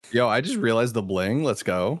Yo, I just realized the bling. Let's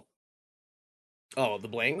go. Oh, the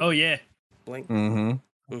bling? Oh, yeah. Bling?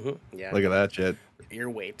 Mm-hmm. Mm-hmm. Yeah. Look at that shit. Ear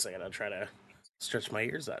weights. I gotta try to stretch my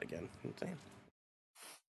ears out again. Damn.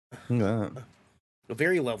 Look at that. A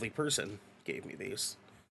very lovely person gave me these.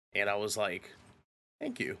 And I was like,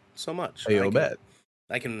 thank you so much. Hey, yo, bet.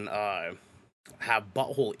 I can have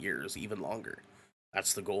butthole ears even longer.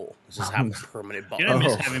 That's the goal. Is just have permanent butthole. Dude, I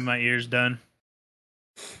miss having my ears done.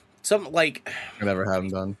 Some like I never had them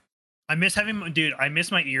done. I miss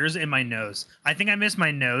my ears and my nose. I think I miss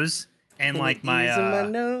my nose and like my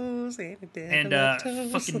nose and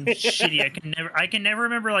fucking shitty. I can never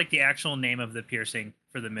remember like the actual name of the piercing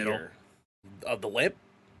for the middle of the lip.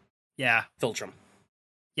 Yeah, Philtrum.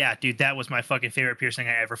 Yeah, dude, that was my fucking favorite piercing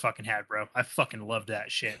I ever fucking had, bro. I fucking loved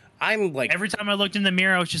that shit. I'm like, every time I looked in the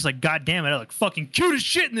mirror, I was just like, God damn it, I look fucking cute as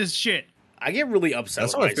shit in this shit. I get really upset.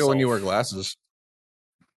 That's how I feel when you wear glasses.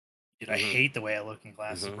 Dude, I hate the way I look in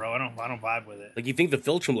glasses, bro. I don't vibe with it. Like, you think the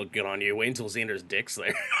Philtrum look good on you? Wait until Xander's dick's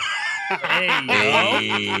there. Hey,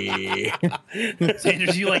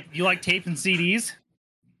 Xander, you like taping CDs?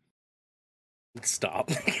 Stop.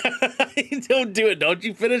 Don't do it. Don't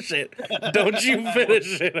you finish it. Don't you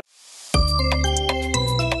finish it.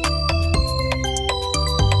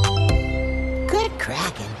 Good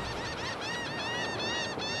Kraken.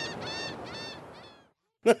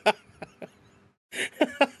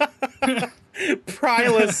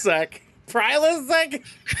 Prilosec. Prilosec?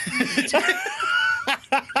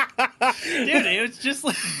 Dude, it was just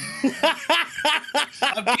like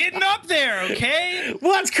I'm getting up there, okay?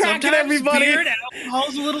 What's cracking, Sometimes everybody? Beer and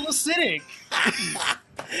alcohol's a little acidic.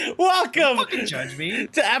 Welcome Fucking judge me.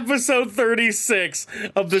 to episode 36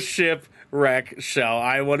 of the Shipwreck Show.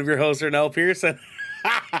 I'm one of your hosts, Ernell Pearson.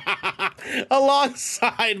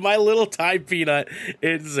 Alongside my little Thai peanut,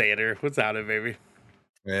 it's Xander. What's happening, baby?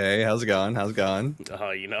 Hey, how's it going? How's it going?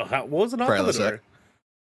 You know, what was it on the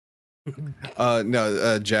door?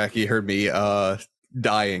 No, Jackie heard me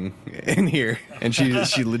dying in here, and she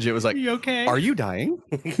legit was like, "Are you okay? Are you dying?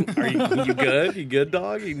 Are you good? You good,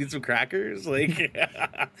 dog? You need some crackers?" Like,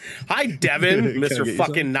 hi, Devin, Mr.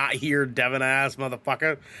 Fucking not here, Devin ass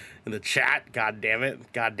motherfucker, in the chat. God damn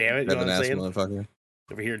it, God damn it. You Devin know what I'm ass saying? motherfucker.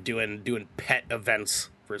 Over here doing pet events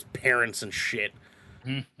for his parents and shit.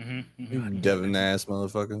 Devin ass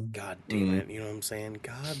motherfucker. God damn it, you know what I'm saying?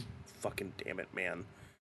 God fucking damn it, man.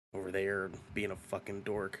 Over there being a fucking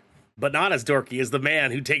dork. But not as dorky as the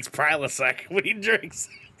man who takes Prilosec when he drinks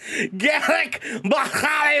Garrick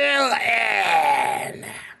Bacallian.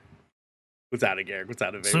 What's out of Garrick? What's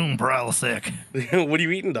out of it? Soon Prilosec. What are you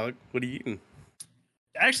eating, dog? What are you eating?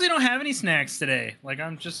 I actually don't have any snacks today. Like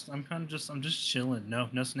I'm just chilling. No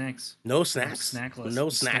snacks. No snacks? Snackless. No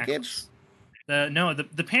snackage? No,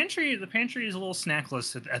 the pantry is a little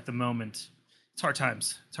snackless at the moment. It's hard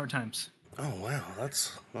times. Oh wow,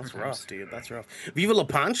 that's rough, dude. That's rough. Viva La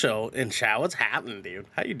Pancho in chat. What's happening, dude?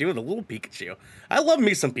 How you doing, the little Pikachu? I love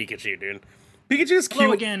me some Pikachu, dude. Pikachu's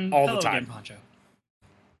cute all the time. Again, Pancho.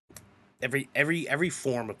 Every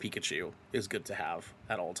form of Pikachu is good to have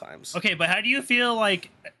at all times. Okay, but how do you feel about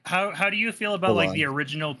the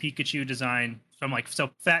original Pikachu design from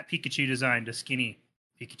fat Pikachu design to skinny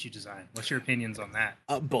Pikachu design? What's your opinions on that?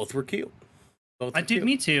 Both were cute.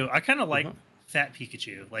 Me too. I kind of like fat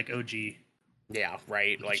Pikachu, like OG. Yeah,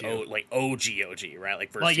 right. Pikachu. Like OG, right?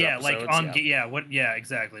 Like first two episodes,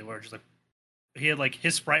 exactly. Where just like he had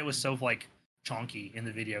his sprite was so chonky in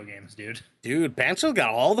the video games, dude. Dude, Pancho's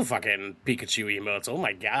got all the fucking Pikachu emotes. Oh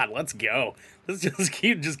my god, let's go. Let's just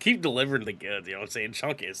keep delivering the goods. You know what I'm saying?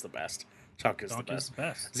 Chunky is the best. Chunk is the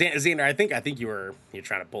best. Xander, I think you're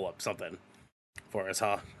trying to pull up something for us,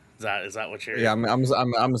 huh? Is that what you're? Yeah, I'm gonna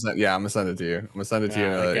send it to you. I'm gonna send it to you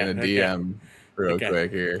in a DM real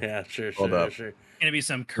quick here. Yeah, sure. Gonna be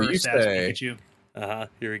some cursed ass Pikachu.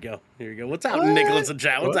 Here we go. What's happening, Nicholas and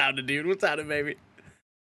chat? What's happening, dude? What's happening, baby?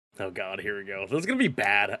 Oh god, here we go. This is gonna be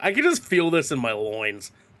bad. I can just feel this in my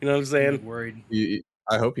loins. You know what I'm saying? I'm worried.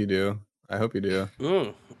 I hope you do.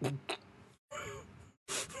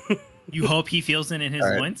 You hope he feels it in his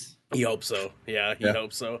loins? He hopes so. Yeah, he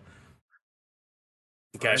hopes so.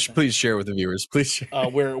 Okay. Please share with the viewers. Please share.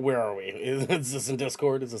 Where are we? Is this in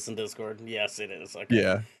Discord? Yes, it is. Okay.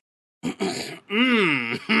 Yeah.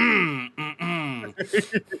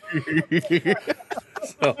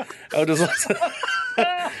 So I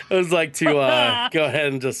would like to go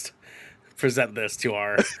ahead and just present this to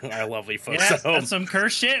our lovely folks. Yeah, that's some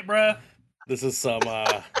cursed shit, bro. This is some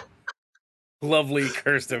lovely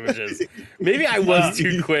cursed images. Maybe I was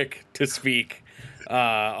too quick to speak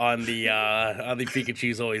on the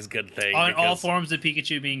Pikachu's always good thing. On all forms of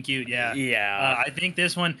Pikachu being cute, yeah. Yeah. I think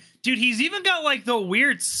this one, dude, he's even got like the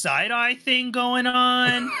weird side eye thing going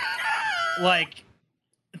on. Like,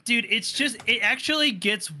 dude, it actually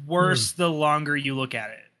gets worse the longer you look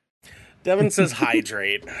at it. Devin says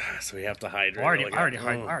hydrate, so we have to hydrate. I already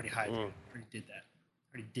hydrated. Already did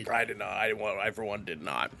that. I did not. Everyone did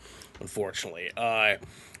not, unfortunately. I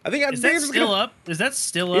think is that still up? Is that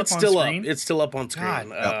still up? It's still on screen? up. It's still up on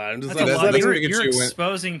screen. I'm just you're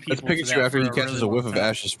exposing people. That's Pikachu after he catches a whiff of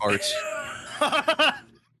Ash's farts. I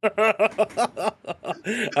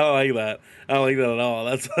don't like that. I don't like that at all.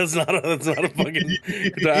 That's not a fucking.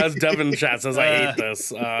 As Devin chat says, I hate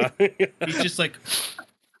this. He's just like,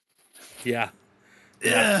 yeah.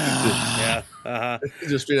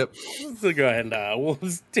 Just straight up. So go ahead and we'll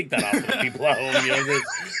just take that off for the people at home. You know?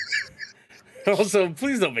 Also,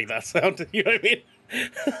 please don't make that sound. You know what I mean?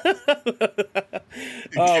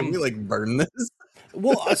 Can we like burn this?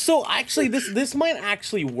 Well, so actually, this might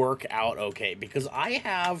actually work out okay because I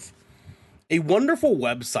have a wonderful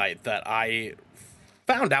website that I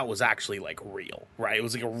found out was actually like real, right? It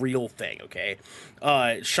was like a real thing. Okay,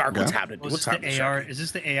 Shark, what's happening? What's the AR? Is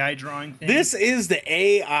this the AI drawing thing? This is the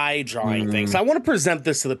AI drawing thing. So I want to present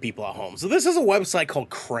this to the people at home. So this is a website called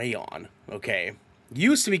Crayon. Okay,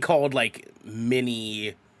 used to be called like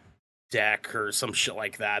Mini Deck or some shit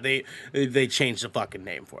like that. They changed the fucking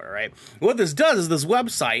name for it, right? What this does is this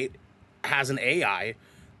website has an AI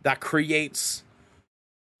that creates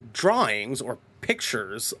drawings or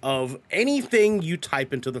pictures of anything you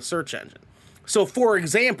type into the search engine. So for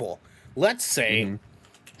example, let's say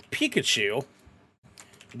Pikachu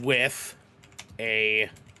with a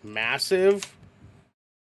massive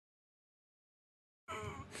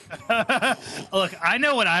Look, I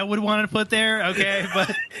know what I would want to put there, okay,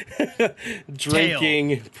 but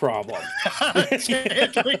drinking problem.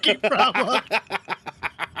 Drinking problem.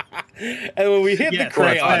 And when we hit the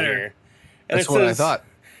crayon here, that's what I thought.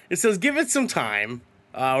 It says, give it some time.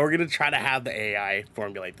 We're going to try to have the AI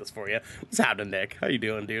formulate this for you. What's happening, Nick? How you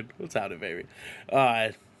doing, dude? What's happening, baby?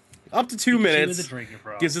 Up to 2 minutes.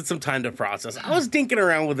 Gives it some time to process. I was dinking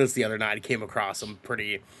around with this the other night. I came across some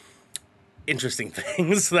pretty interesting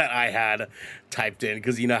things that I had typed in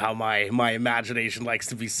because you know how my imagination likes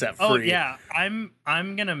to be set free. Oh yeah, I'm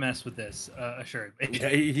gonna mess with this, assuredly.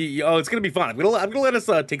 It's gonna be fun. I'm gonna let us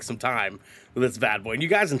take some time with this bad boy, and you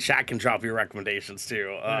guys in chat can drop your recommendations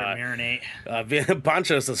too. Marinate.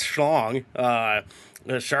 Pancho says schlong.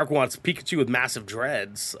 Shark wants Pikachu with massive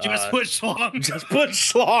dreads. Just put schlong. Just put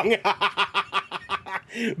schlong.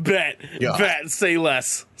 Bet. Say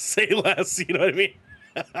less. Say less. You know what I mean?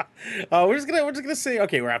 We're just gonna say,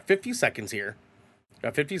 okay, we're at 50 seconds here.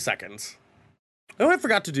 Got 50 seconds. Oh, I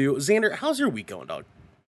forgot to do, Xander, how's your week going, dog?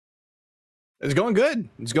 It's going good.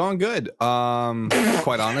 It's going good.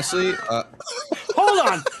 Quite honestly, hold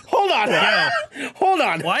on. Yeah. Hold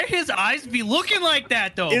on. Why his eyes be looking like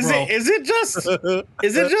that though, is bro? Is it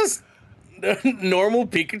just normal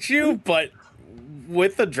Pikachu, but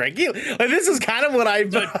with the drinking? Like, this is kind of what I.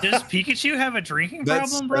 Does Pikachu have a drinking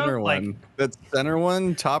problem, bro? Center one. That center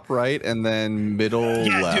one, top right, and then middle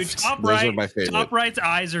left. Dude, top Those right. are my favorite. Top right's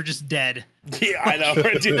eyes are just dead. Yeah, I know.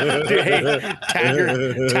 Dude, hey,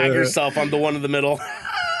 tag yourself on the one in the middle.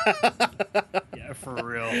 Yeah, for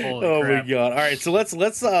real. Holy oh crap. my god! All right, so let's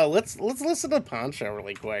listen to Poncho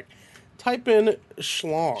really quick. Type in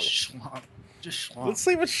schlong. Just schlong. Let's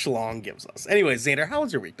see what schlong gives us. Anyway, Xander, how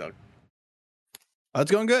was your week, Doug? It's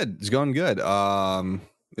going good. It's going good. It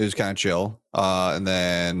was kind of chill. And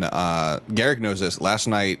then Garrick knows this. Last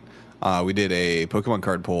night we did a Pokemon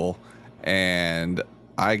card pull, and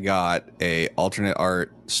I got a alternate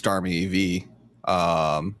art Starmie EV.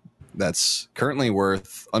 That's currently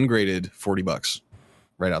worth ungraded $40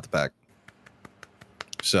 right out the pack.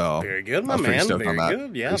 So very good, my man. Very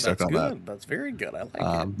good. Yeah, that's good. That's very good. I like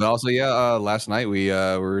it. But also, last night we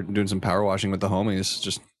were doing some power washing with the homies,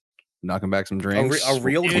 just knocking back some drinks. A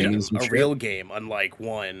real game, unlike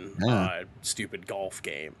one stupid golf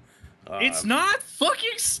game. It's not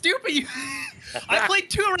fucking stupid. I played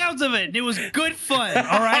 2 rounds of it, and it was good fun.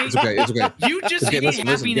 All right, it's okay. You just hate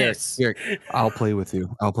happiness. Garrick, I'll play with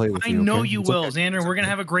you. I know okay? you will, Xander. We're gonna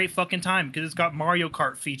have a great fucking time because it's got Mario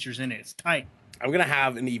Kart features in it. It's tight. I'm gonna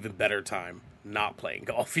have an even better time not playing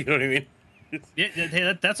golf. You know what I mean?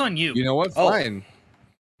 Yeah, that's on you. You know what? Fine.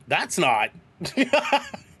 That's not.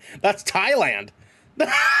 That's Thailand.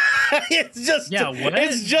 It's just what?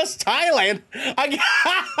 It's just Thailand.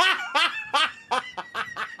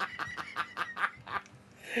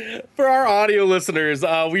 For our audio listeners,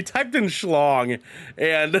 we typed in schlong,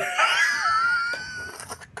 and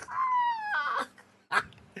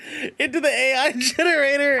into the AI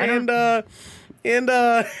generator and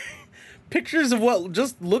pictures of what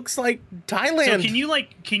just looks like Thailand. So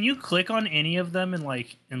can you click on any of them and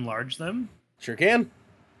like enlarge them? Sure can.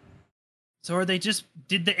 So are they just,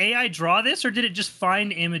 did the AI draw this or did it just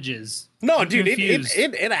find images? No, I'm dude, confused.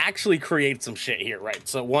 it actually creates some shit here, right?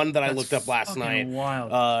 So one that I looked up last night.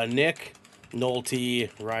 Wild. Nick Nolte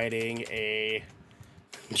riding a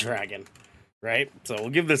dragon, right? So we'll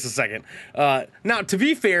give this a second. Now, to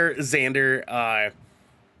be fair, Xander,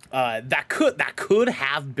 that could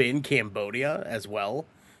have been Cambodia as well.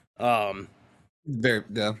 Very,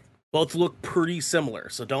 yeah. Both look pretty similar,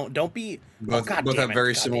 so don't be. Both have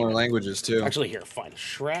very similar languages too. Actually, here, fine.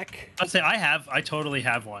 Shrek. I'd say I totally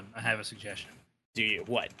have one. I have a suggestion. Do you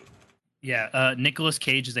what? Yeah, Nicolas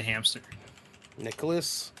Cage is a hamster.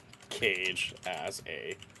 Nicolas Cage as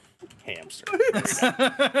a hamster. That's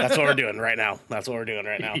what we're doing right now. That's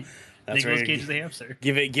Nicolas Cage is a hamster.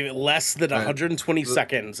 Give it less than 120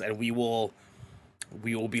 seconds, and we will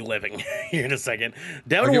be living here in a second.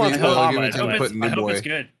 Devin wants Muhammad. I hope it's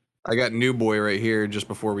good. I got New Boy right here just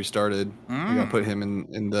before we started. I gotta put him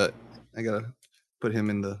in the. I gotta put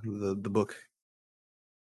him in the book.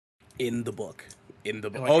 In the book. Like,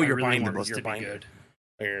 oh, you're really buying the book. You're buying it.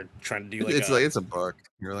 You're trying to do like it's a book,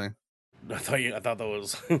 really. I thought that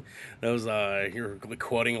was you're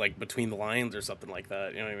quoting like between the lines or something like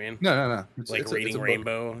that. You know what I mean? No. It's reading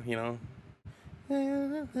Rainbow. Book. You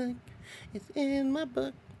know. It's in my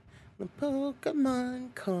book. The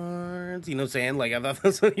Pokemon cards. You know what I'm saying? Like, I thought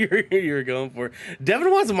that's what you were going for. Devin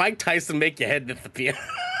wants Mike Tyson make your head disappear.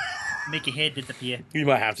 Make your head disappear. We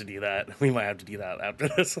might have to do that. After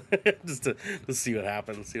this. just to see what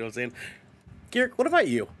happens. You know what I'm saying? Garrick, what about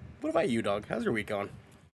you? What about you, dog? How's your week going?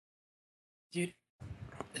 Dude,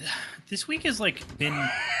 this week has, like, been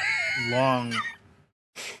long.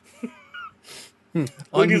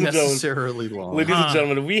 Unnecessarily long. Ladies and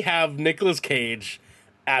gentlemen, we have Nicolas Cage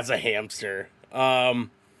as a hamster.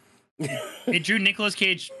 It drew Nicolas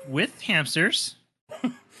Cage with hamsters.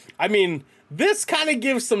 I mean, this kind of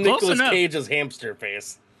gives some Nicolas Cage's hamster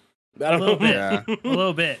face. A little bit. Yeah. A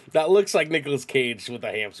little bit. That looks like Nicolas Cage with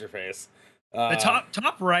a hamster face. The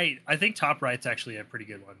top right, I think top right's actually a pretty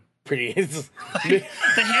good one. The hamster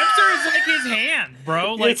is like his hand,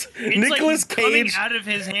 bro. Like it's Nicolas like coming Cage out of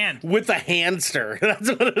his hand with a hamster. That's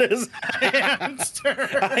what it is.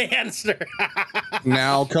 A hamster.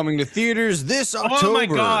 Now coming to theaters this October. Oh my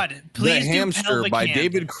God! Please, The Hamster by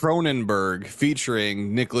David Cronenberg,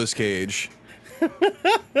 featuring Nicolas Cage.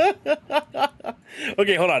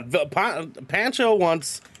 Okay, hold on. Pancho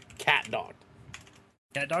wants Cat Dog.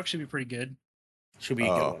 Cat Dog should be pretty good. Should be a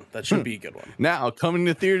good one. That should be a good one. Now coming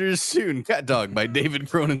to theaters soon, Cat Dog by David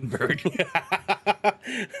Cronenberg.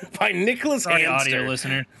 By Nicholas Hamster. Audio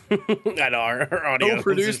listener. I know, our audio.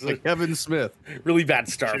 Co-produced by Kevin Smith. Really bad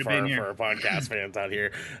start for our podcast fans out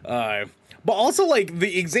here. But also, like,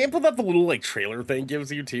 the example that the little, like, trailer thing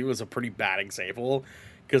gives you, too, is a pretty bad example.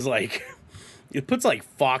 Because, like, it puts, like,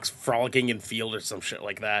 Fox frolicking in field or some shit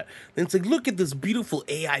like that. Then it's like, look at this beautiful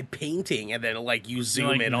AI painting. And then, like, you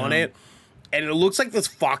zoom in on it. And it looks like this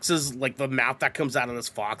fox's, like, the mouth that comes out of this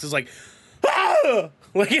fox is like, ah!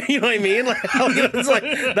 Like, you know what I mean? Like, it's like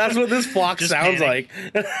that's what this fox just sounds panic.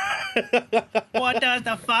 Like. What does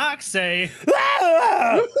the fox say?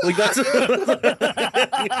 Like,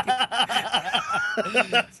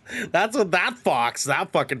 that's what that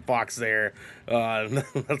fucking fox there. And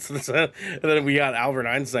then we got Albert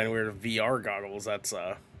Einstein wearing VR goggles. That's,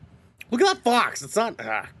 look at that fox. It's not,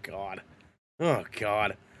 God. Oh,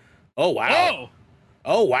 God. Oh, wow.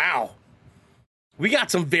 Oh, wow. We got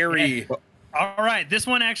some very... All right. This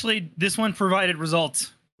one provided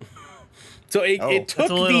results. So it took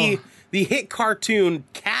the hit cartoon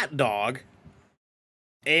Cat Dog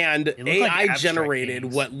and AI like generated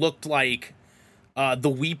what looked like the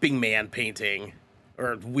Weeping Man painting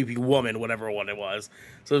or Weeping Woman, whatever one it was.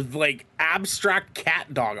 So it's like abstract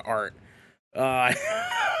cat dog art.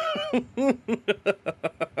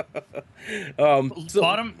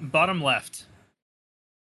 Bottom left.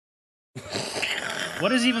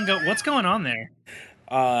 What's going on there?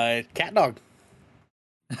 Cat dog.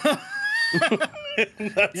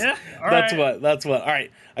 That's what. All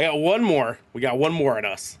right. I got one more. We got one more in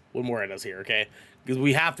us. One more in us here, okay? Because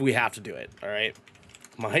we have to do it. All right.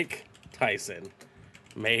 Mike Tyson,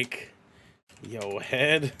 make your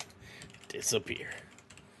head disappear.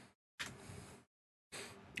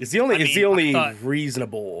 It's the only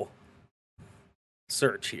reasonable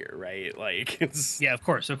search here, right? Like, it's of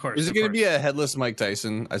course. Is it going to be a headless Mike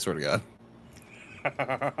Tyson? I swear to God.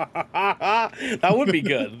 That would be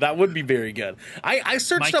good. That would be very good. I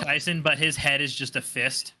searched Mike Tyson, but his head is just a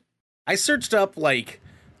fist. I searched up like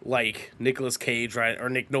Nicolas Cage or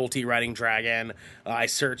Nick Nolte riding dragon. I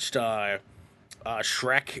searched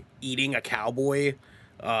Shrek eating a cowboy.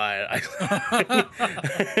 I,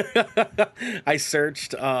 I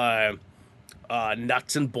searched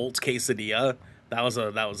nuts and bolts quesadilla. That was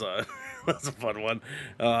a that's a fun one.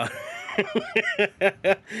 Why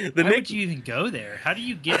would you even go there? How do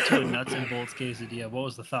you get to a nuts and bolts quesadilla? What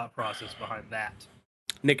was the thought process behind that?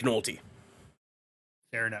 Nick Nolte.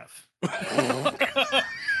 Fair enough.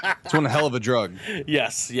 It's one hell of a drug.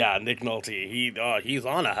 Yes, yeah, Nick Nolte. He's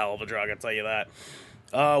on a hell of a drug, I'll tell you that.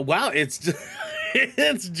 Wow, it's just,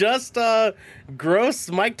 it's just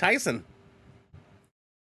gross Mike Tyson.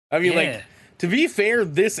 I mean, like, to be fair,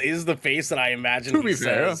 this is the face that I imagine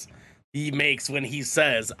he makes when he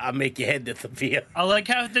says, "I'll make your head disappear." I like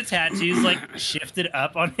how the tattoo's like shifted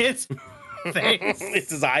up on his face.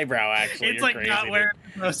 It's his eyebrow, actually. It's like crazy, not where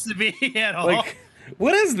it's supposed to be at all. Like,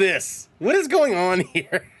 what is this? What is going on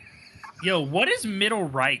here? Yo, what is middle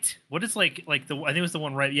right? What is like the? I think it was the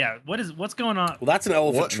one right. Yeah. What's going on? Well, that's an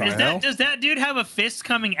elephant triangle. Does that dude have a fist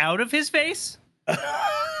coming out of his face?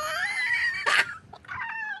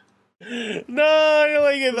 No,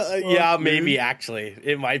 like yeah, maybe actually,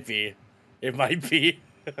 it might be. I'm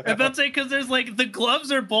about to say because there's like the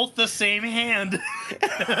gloves are both the same hand.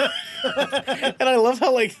 And I love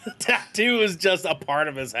how like the tattoo is just a part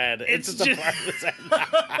of his head. It's just a part of his head.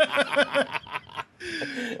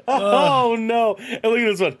 Oh no! And look at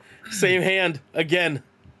this one. Same hand again.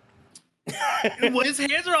 His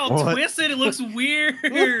hands are all twisted. It looks weird.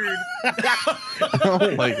 I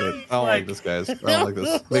don't like it. I don't like this, guys. I don't like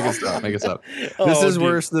this. Make it stop. Make it stop. This is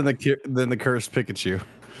worse than the cursed Pikachu.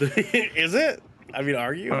 Is it? I mean,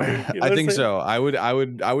 are you? I think so. I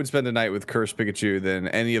would spend a night with cursed Pikachu than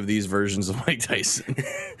any of these versions of Mike Tyson.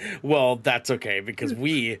 Well, that's okay because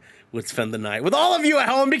we would spend the night with all of you at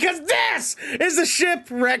home because this is the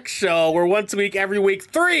Shipwreck Show, where once a week, every week,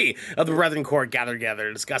 3 of the Brethren Court gather together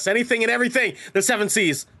to discuss anything and everything the Seven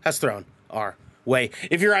Seas has thrown our way.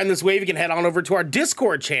 If you're on this wave, you can head on over to our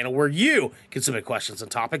Discord channel where you can submit questions and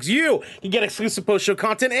topics. You can get exclusive post-show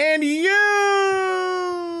content, and you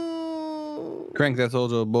Crank that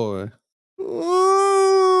soldier boy.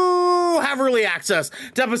 Have early access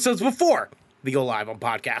to episodes before they go live on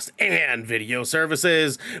podcast and video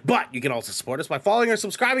services. But you can also support us by following or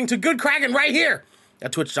subscribing to Good Kraken right here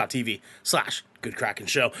at twitch.tv/Good Kraken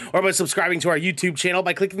Show, or by subscribing to our YouTube channel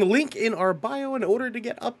by clicking the link in our bio in order to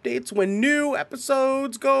get updates when new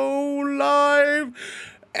episodes go live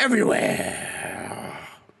everywhere.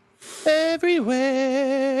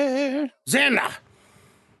 Xander.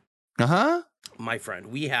 Uh-huh. My friend,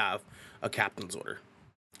 we have a captain's order.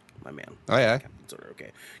 My man. Oh, yeah. Captain's order,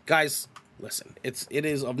 okay. Guys, listen, it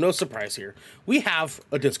is of no surprise here. We have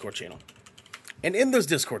a Discord channel. And in this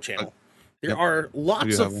Discord channel, there are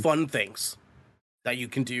lots of fun things that you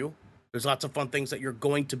can do. There's lots of fun things that you're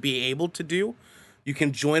going to be able to do. You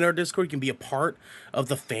can join our Discord. You can be a part of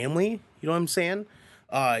the family. You know what I'm saying?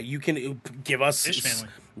 You can give us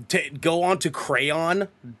go on to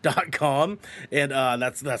crayon.com, and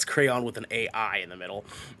that's crayon with an AI in the middle.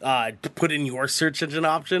 Put in your search engine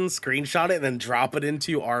options, screenshot it, and then drop it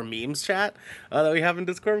into our memes chat that we have in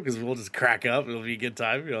Discord, because we'll just crack up. It'll be a good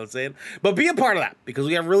time, you know what I'm saying? But be a part of that, because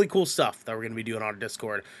we have really cool stuff that we're going to be doing on our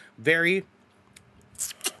Discord very,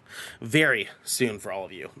 very soon for all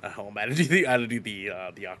of you at home. I had to do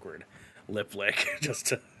the awkward lip lick just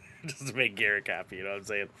to make Garrick happy, you know what I'm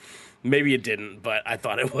saying? Maybe it didn't, but I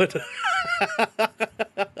thought it would. I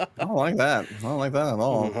don't like that. I don't like that at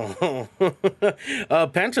all.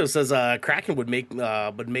 Pancho says Kraken would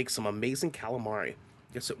make some amazing calamari.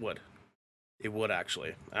 Yes, it would. It would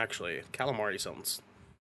actually. Actually, calamari sounds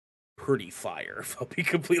pretty fire, if I'll be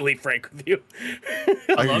completely frank with you.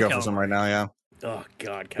 I can go for some right now, yeah. Oh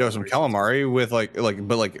God, go some calamari with like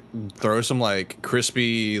throw some like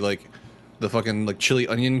crispy the fucking like chili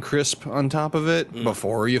onion crisp on top of it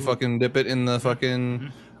before you fucking dip it in the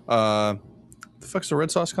fucking the fuck's the red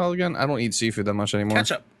sauce called again? I don't eat seafood that much anymore.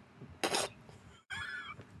 Ketchup.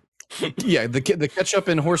 Yeah, the ketchup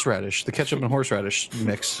and horseradish. The ketchup and horseradish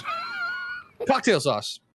mix. Cocktail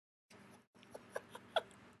sauce.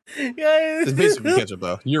 Yeah, it's basically ketchup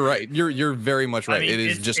though. You're right. You're very much right. I mean, it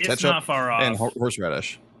is just ketchup and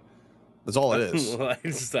horseradish. That's all it is. Well,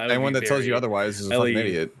 anyone that tells you otherwise is a fucking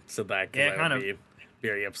idiot. So that I would be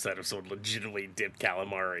very upset if someone legitimately dipped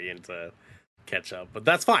calamari into ketchup. But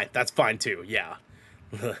that's fine. That's fine too. Yeah.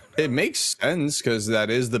 It makes sense because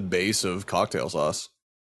that is the base of cocktail sauce.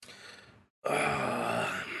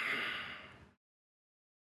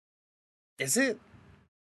 Is it?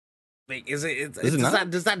 Like, is it? Is it not?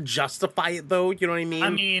 Does that justify it though? You know what I mean? I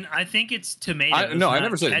mean, I think it's tomatoes. No, I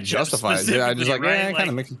never said it justifies it. I just like, right? yeah, I kind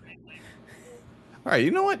of mix. All right,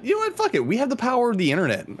 you know what? Fuck it. We have the power of the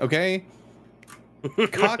internet. Okay.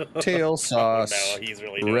 Cocktail sauce no, he's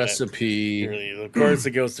really doing recipe. Really, of course,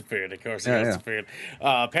 it goes to food. Of course, it goes to food.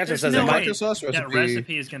 Pancho says no cocktail sauce recipe. That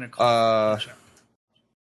recipe is going to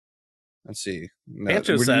let's see. No,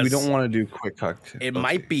 Pancho says we don't want to do quick cocktail. It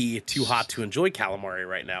might be too hot to enjoy calamari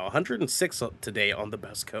right now. 106 today on the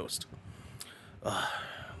Best Coast.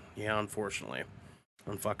 Yeah, unfortunately.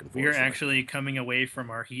 We're actually coming away from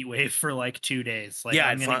our heat wave for like 2 days. Like, yeah,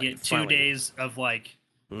 I'm going to get 2 days of like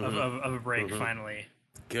of a break finally.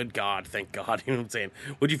 Good God, thank God. You know what I'm saying?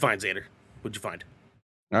 What'd you find, Xander? What'd you find?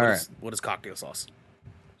 What is cocktail sauce?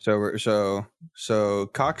 So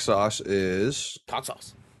cock sauce is cock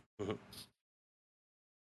sauce.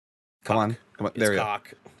 Come on. There you go.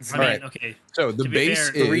 I mean, okay. So the base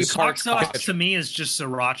is cock sauce to me is just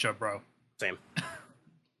sriracha, bro. Same.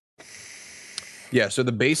 Yeah, so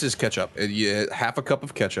the base is ketchup. Half a cup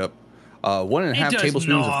of ketchup, 1.5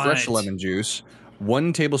 tablespoons of fresh lemon juice,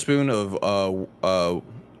 1 tablespoon of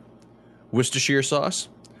Worcestershire sauce,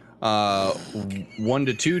 1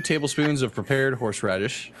 to 2 tablespoons of prepared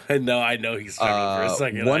horseradish. I know he's struggling for a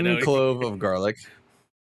second. 1 clove of garlic,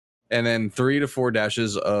 and then 3 to 4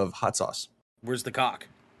 dashes of hot sauce. Where's the cock?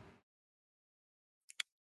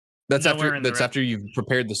 That's after you've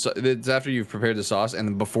prepared the sauce, and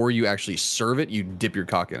then before you actually serve it, you dip your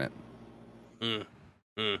cock in it.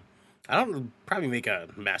 I don't probably make a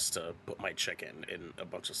mess to put my chicken in a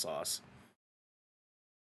bunch of sauce.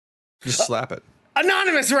 Just slap it.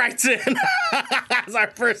 Anonymous writes in. That's our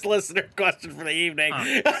first listener question for the evening.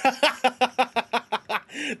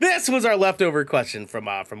 This was our leftover question from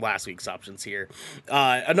last week's options here.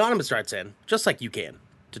 Anonymous writes in, just like you can,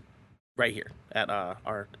 right here at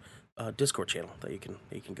our Discord channel that you can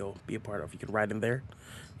go be a part of. You can write in there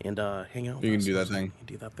and hang out with you us. can do that thing.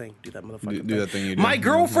 Do that thing. Do that motherfucking do that thing you do. My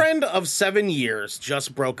girlfriend of 7 years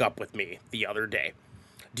just broke up with me the other day.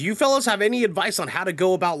 Do you fellas have any advice on how to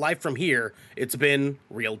go about life from here? It's been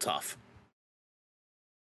real tough.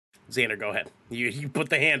 Xander, go ahead. You put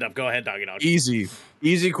the hand up. Go ahead, Doggy Dog.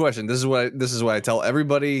 Easy question. This is what I tell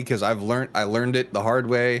everybody, because I learned it the hard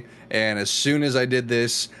way, and as soon as I did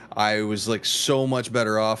this, I was like so much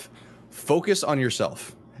better off. Focus on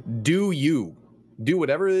yourself. Do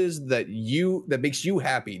whatever it is that makes you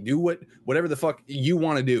happy. Do whatever the fuck you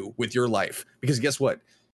want to do with your life, because guess what?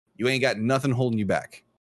 You ain't got nothing holding you back.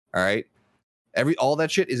 All right? All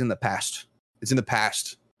that shit is in the past. It's in the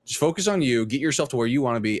past. Just focus on you, get yourself to where you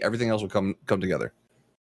want to be. Everything else will come together.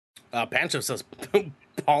 Pancho says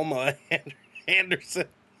Palma Anderson.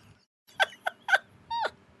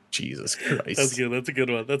 Jesus Christ. That's good. That's a good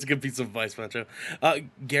one. That's a good piece of advice, Pancho.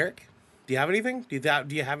 Garrick, do you have anything? Do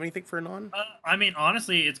you have anything for Anon? I mean,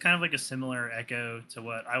 honestly, it's kind of like a similar echo to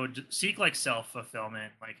what I would seek, like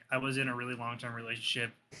self-fulfillment. Like, I was in a really long-term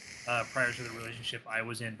relationship prior to the relationship I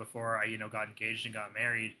was in before I, got engaged and got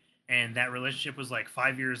married. And that relationship was like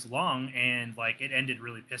 5 years long, and like it ended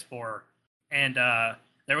really piss poor. And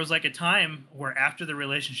there was like a time where after the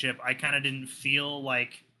relationship, I kind of didn't feel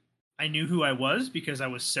like I knew who I was, because I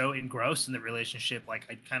was so engrossed in the relationship. Like,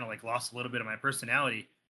 I kind of like lost a little bit of my personality.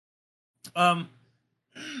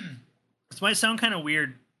 This might sound kind of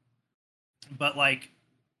weird, but like,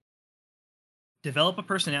 develop a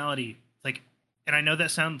personality. Like, and I know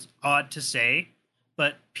that sounds odd to say,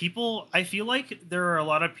 but I feel like there are a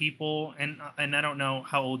lot of people, and I don't know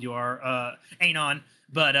how old you are, Anon,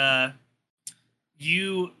 but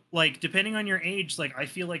you, like, depending on your age, like, I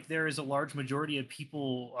feel like there is a large majority of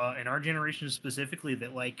people in our generation specifically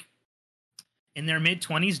that, like, in their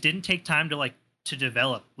mid-20s didn't take time to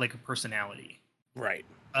develop, like, a personality. Right.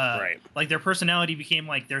 Right. Like, their personality became,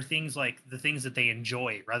 like, their things, like, the things that they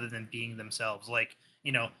enjoy rather than being themselves. Like,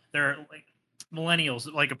 they're, like, millennials,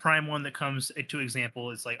 like a prime one that comes to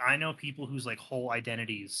example is like, I know people whose like whole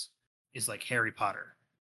identities is like Harry Potter.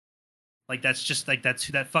 Like, that's just like, that's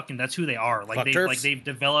who they are. Like, they've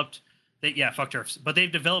developed fuck turfs, but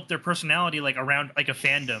they've developed their personality like around like a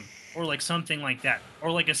fandom or like something like that,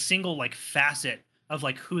 or like a single like facet of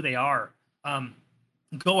like who they are.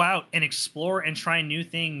 Go out and explore and try new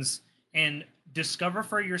things and discover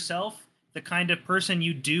for yourself the kind of person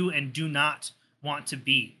you do and do not want to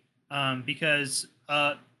be. Because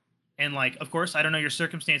and like, of course, I don't know your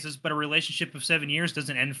circumstances, but a relationship of 7 years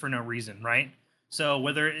doesn't end for no reason, right? So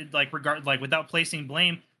whether it, like, without placing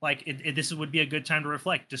blame, like this would be a good time to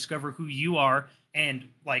reflect, discover who you are, and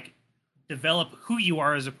like develop who you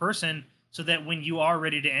are as a person, so that when you are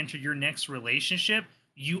ready to enter your next relationship,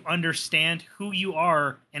 you understand who you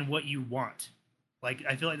are and what you want. Like,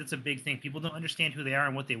 I feel like that's a big thing. People don't understand who they are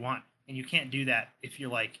and what they want. And you can't do that if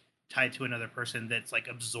you're like tied to another person that's like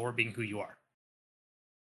absorbing who you are.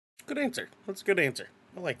 Good answer. That's a good answer.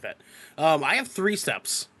 I like that. I have 3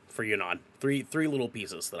 steps for you, Non. Three little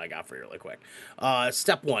pieces that I got for you really quick.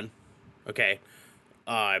 Step 1, okay.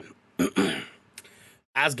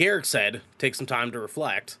 As Garrick said, take some time to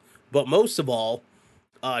reflect, but most of all,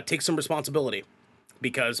 take some responsibility,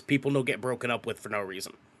 because people don't get broken up with for no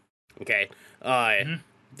reason. Okay.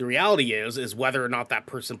 The reality is whether or not that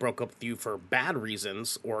person broke up with you for bad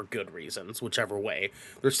reasons or good reasons, whichever way,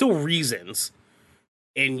 there's still reasons,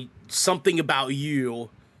 and something about you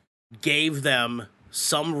gave them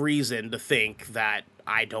some reason to think that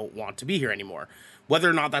I don't want to be here anymore. Whether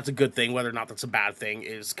or not that's a good thing, whether or not that's a bad thing,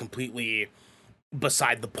 is completely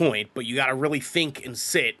beside the point, but you got to really think and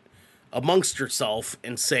sit amongst yourself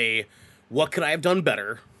and say, what could I have done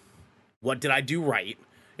better? What did I do right?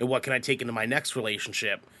 And what can I take into my next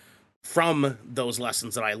relationship from those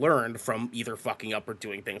lessons that I learned from either fucking up or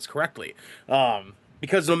doing things correctly?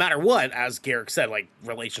 Because no matter what, as Garrick said, like,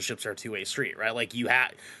 relationships are a two-way street, right? Like, you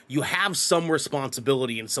have some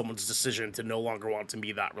responsibility in someone's decision to no longer want to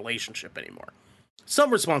be that relationship anymore. Some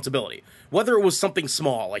responsibility. Whether it was something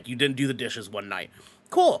small, like you didn't do the dishes one night.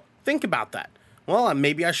 Cool. Think about that. Well,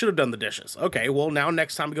 maybe I should have done the dishes. Okay, well, now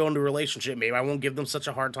next time I go into a relationship, maybe I won't give them such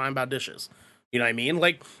a hard time about dishes. You know what I mean?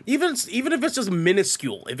 Like, even if it's just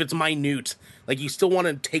minuscule, if it's minute, like, you still want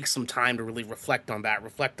to take some time to really reflect on that,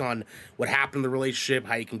 reflect on what happened in the relationship,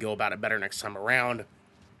 how you can go about it better next time around.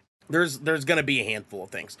 There's going to be a handful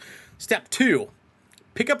of things. Step 2,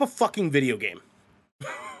 pick up a fucking video game.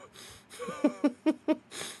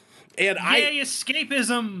 And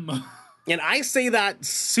escapism. And I say that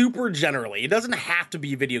super generally. It doesn't have to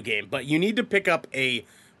be a video game, but you need to pick up a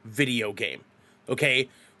video game. Okay?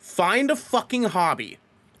 Find a fucking hobby.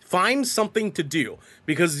 Find something to do,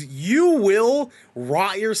 because you will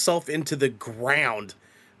rot yourself into the ground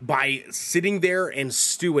by sitting there and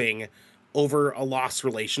stewing over a lost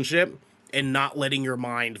relationship and not letting your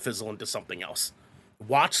mind fizzle into something else.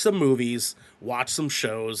 Watch some movies, watch some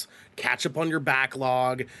shows, catch up on your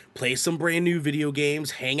backlog, play some brand new video games,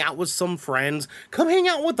 hang out with some friends. Come hang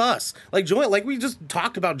out with us. Like we just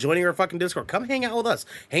talked about joining our fucking Discord. Come hang out with us.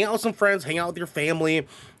 Hang out with some friends, hang out with your family.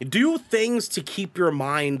 Do things to keep your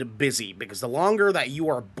mind busy, because the longer that you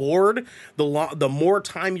are bored, the more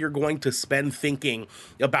time you're going to spend thinking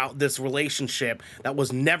about this relationship that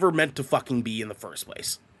was never meant to fucking be in the first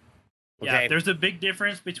place. Okay. Yeah, there's a big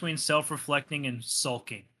difference between self-reflecting and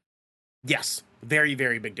sulking. Yes, very,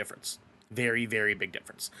 very big difference. Very, very big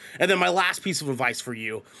difference. And then my last piece of advice for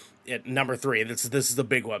you, at number 3, this is the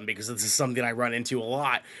big one, because this is something I run into a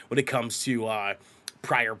lot when it comes to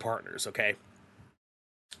prior partners, okay?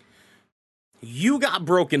 You got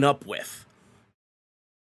broken up with.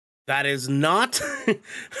 That is not...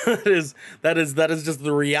 that is just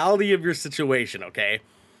the reality of your situation, okay?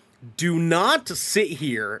 Do not sit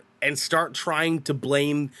here and start trying to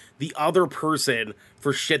blame the other person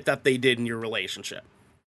for shit that they did in your relationship.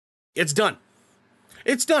 It's done.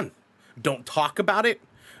 It's done. Don't talk about it.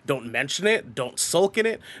 Don't mention it. Don't sulk in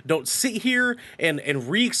it. Don't sit here and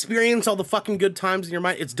re-experience all the fucking good times in your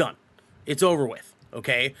mind. It's done. It's over with.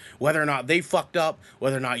 Okay? Whether or not they fucked up,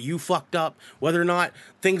 whether or not you fucked up, whether or not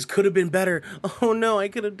things could have been better. Oh no, I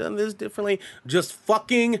could have done this differently. Just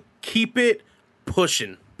fucking keep it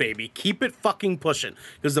pushing, baby. Keep it fucking pushing.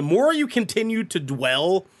 Because the more you continue to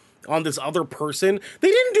dwell on this other person, they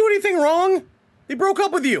didn't do anything wrong. They broke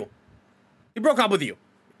up with you. They broke up with you.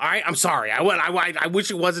 All right, I'm sorry. I wish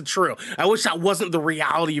it wasn't true. I wish that wasn't the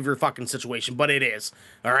reality of your fucking situation, but it is.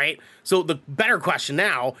 All right? So the better question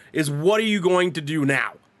now is, what are you going to do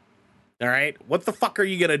now? All right? What the fuck are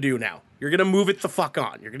you going to do now? You're going to move it the fuck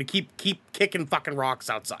on. You're going to keep kicking fucking rocks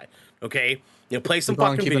outside. Okay? You know, play some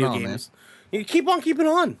fucking video games. You keep on keeping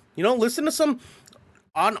on. You know, listen to some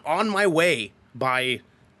On My Way by,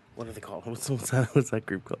 what are they called? What's that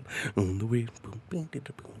group called? On the way,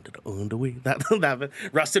 on the way. That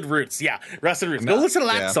Rusted Roots. Yeah, Rusted Roots. Go listen to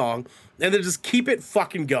that song, and then just keep it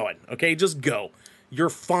fucking going. Okay, just go. You're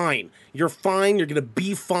fine. You're fine. You're gonna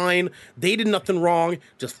be fine. They did nothing wrong.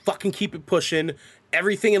 Just fucking keep it pushing.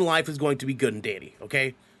 Everything in life is going to be good and dandy.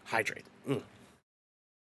 Okay, hydrate. Man,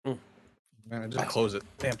 I just close it.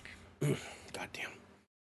 Damn.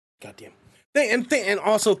 Goddamn. And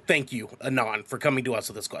also thank you, Anon, for coming to us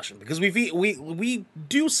with this question, because we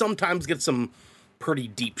do sometimes get some pretty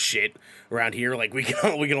deep shit around here. Like, we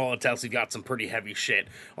can all attest we've got some pretty heavy shit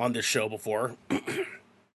on this show before.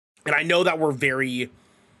 And I know that we're very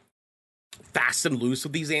fast and loose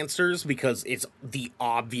with these answers because it's the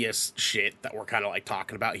obvious shit that we're kind of like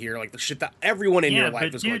talking about here, like the shit that everyone in your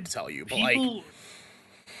life is going to tell you. But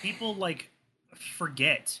people like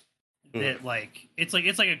forget that like it's like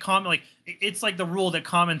a common, like it's like the rule that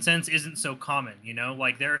common sense isn't so common, you know?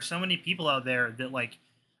 Like there are so many people out there that like,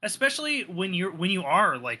 especially when you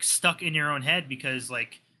are like stuck in your own head, because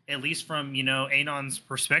like at least from, you know, Anon's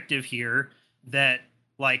perspective here, that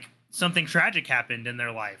like something tragic happened in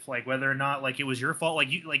their life, like whether or not like it was your fault, like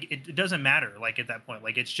you, like it doesn't matter, like at that point,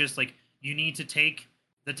 like it's just like you need to take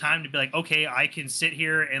the time to be like, okay, I can sit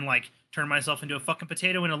here and like turn myself into a fucking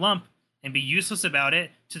potato in a lump and be useless about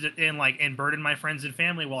it and burden my friends and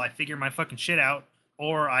family while I figure my fucking shit out,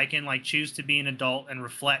 or I can like choose to be an adult and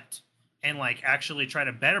reflect and like actually try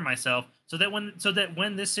to better myself so that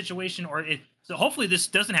when this situation so hopefully this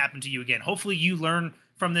doesn't happen to you again. Hopefully you learn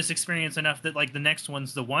from this experience enough that like the next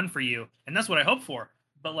one's the one for you, and that's what I hope for.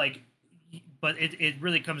 But it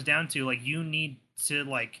really comes down to like you need to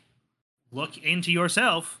like look into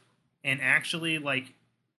yourself and actually like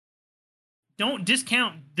don't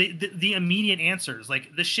discount the immediate answers.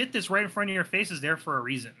 Like the shit that's right in front of your face is there for a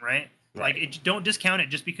reason, right? Like don't discount it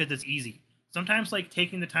just because it's easy. Sometimes like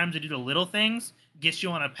taking the time to do the little things gets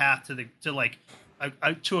you on a path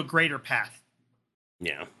to a greater path.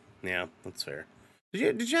 Yeah, that's fair.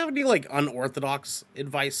 Did you have any like unorthodox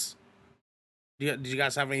advice? Did you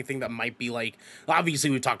guys have anything that might be like, obviously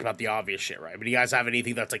we talked about the obvious shit, right? But do you guys have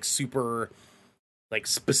anything that's like super like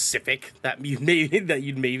specific that you'd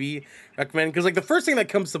maybe recommend? Because like the first thing that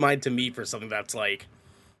comes to mind to me for something that's like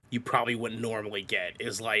you probably wouldn't normally get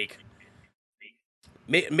is like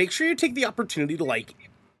make sure you take the opportunity to like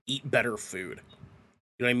eat better food.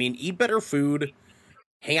 You know what I mean? Eat better food,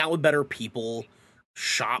 hang out with better people,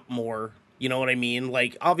 shop more. You know what I mean?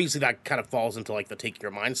 Like, obviously that kind of falls into like the taking your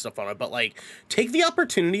mind stuff on it, but like take the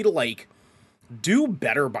opportunity to like do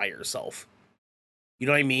better by yourself. You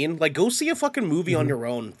know what I mean? Like go see a fucking movie on your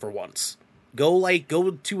own for once. Go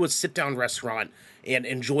to a sit down restaurant and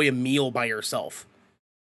enjoy a meal by yourself.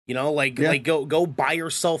 You know, like go buy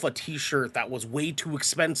yourself a t-shirt that was way too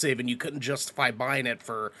expensive and you couldn't justify buying it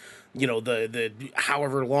for, you know, the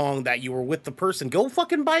however long that you were with the person. Go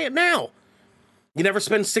fucking buy it now. You never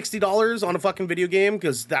spend $60 on a fucking video game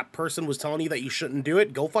because that person was telling you that you shouldn't do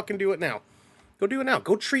it. Go fucking do it now. Go do it now.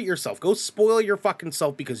 Go treat yourself. Go spoil your fucking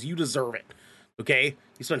self because you deserve it. Okay?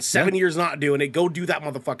 You spent 7 years not doing it. Go do that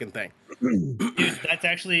motherfucking thing. Dude, that's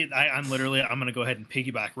actually, I'm going to go ahead and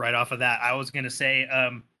piggyback right off of that. I was going to say,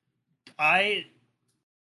 I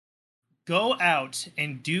go out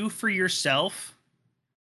and do for yourself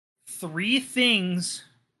 3 things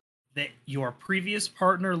that your previous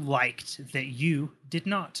partner liked that you did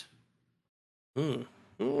not. Go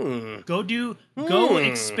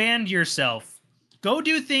expand yourself. Go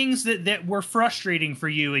do things that were frustrating for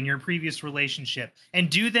you in your previous relationship and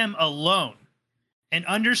do them alone and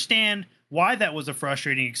understand why that was a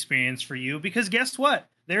frustrating experience for you. Because guess what?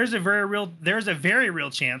 There's a very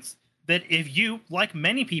real chance that if you, like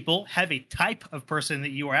many people, have a type of person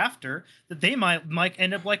that you are after, that they might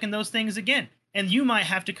end up liking those things again. And you might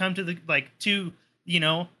have to come to the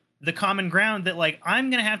common ground that like, I'm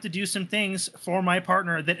going to have to do some things for my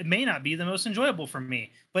partner that may not be the most enjoyable for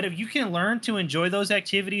me. But if you can learn to enjoy those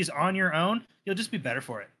activities on your own, you'll just be better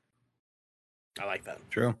for it. I like that.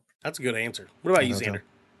 True. That's a good answer. What about you, Xander?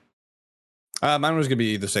 Mine was going to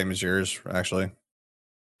be the same as yours, actually.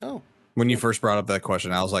 Oh. When you first brought up that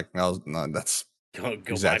question, I was no, that's go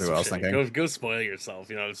exactly what I was thinking. Go spoil yourself.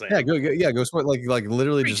 You know what I'm saying? Go spoil, like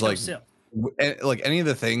literally just like yourself. Like any of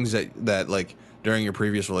the things that like during your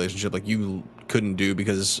previous relationship, like you couldn't do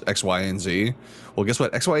because X, Y, and Z. Well, guess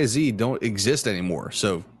what? X, Y, and Z don't exist anymore.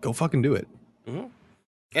 So go fucking do it. Mm-hmm.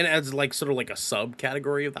 And as like sort of like a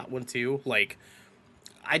subcategory of that one too, like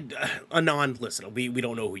Anon, listen, we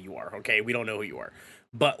don't know who you are, okay? We don't know who you are.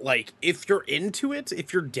 But like if you're into it,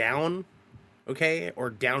 if you're down, okay, or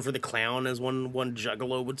down for the clown as one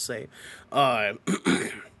juggalo would say,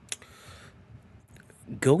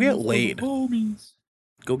 go get laid.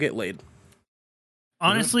 Go get laid.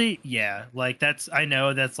 Honestly, yeah. Like I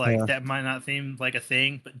know that's like that might not seem like a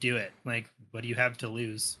thing, but do it. Like, what do you have to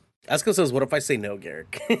lose? Asko says, "What if I say no,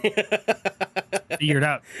 Garrick?" Figure it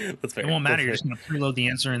out. That's fair. It won't matter. You're just gonna preload the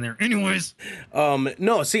answer in there, anyways.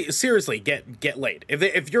 No. See, seriously, get laid.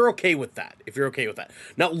 If you're okay with that,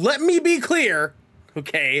 Now, let me be clear,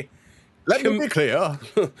 okay? Let me be clear.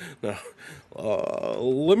 No.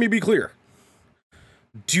 Let me be clear.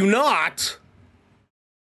 Do not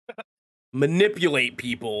manipulate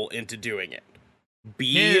people into doing it.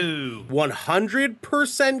 Be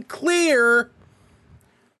 100% clear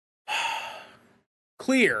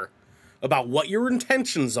about what your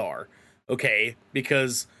intentions are, okay?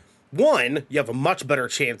 Because, one, you have a much better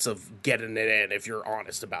chance of getting it in if you're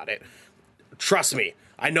honest about it. Trust me,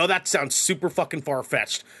 I know that sounds super fucking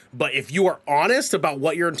far-fetched, but if you are honest about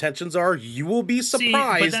what your intentions are, you will be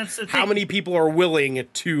surprised how many people are willing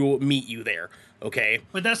to meet you there, okay?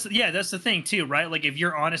 But that's the thing too, right? Like, if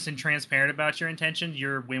you're honest and transparent about your intentions,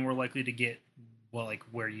 you're way more likely to get, well, like,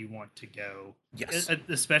 where you want to go. Yes.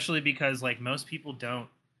 Especially because, like, if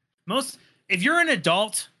you're an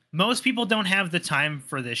adult, most people don't have the time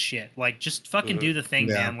for this shit. Like, just fucking do the thing,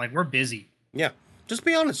 man. Like, we're busy. Yeah. Just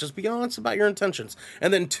be honest. Just be honest about your intentions.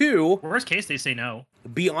 And then 2, worst case, they say no.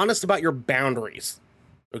 Be honest about your boundaries.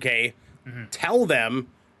 Okay? Mm-hmm. Tell them,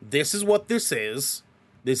 this is what this is.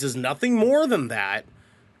 This is nothing more than that.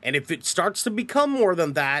 And if it starts to become more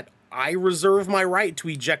than that, I reserve my right to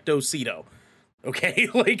ejecto-cedo. Okay?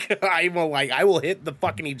 I will hit the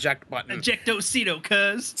fucking eject button. Ejecto-cedo,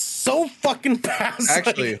 cuz. So fucking fast.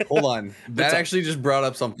 Actually, hold on. That actually just brought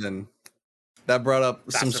up something. That brought up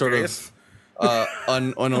some sort of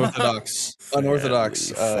unorthodox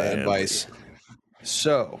advice.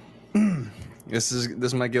 So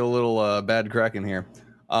this might get a little bad Kraken here.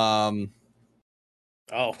 Oh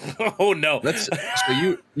no.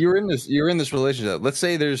 So you're in this relationship. Let's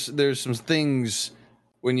say there's some things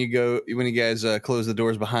when you guys close the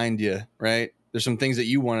doors behind you, right? There's some things that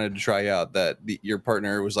you wanted to try out that your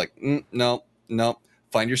partner was like, no.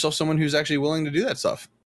 Find yourself someone who's actually willing to do that stuff.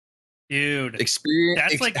 Dude,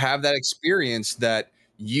 have that experience that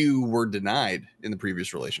you were denied in the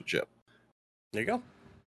previous relationship. There you go.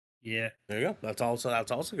 Yeah. There you go. That's also a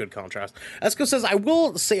good contrast. Esco says, I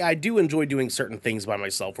will say I do enjoy doing certain things by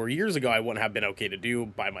myself, where years ago I wouldn't have been okay to do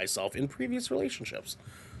by myself in previous relationships.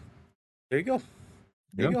 There you go.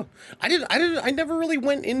 There you go. I never really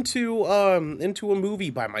went into a movie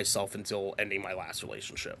by myself until ending my last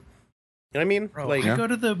relationship. You know what I mean? Bro,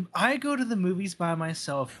 I go to the movies by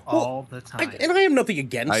myself all the time. And I have nothing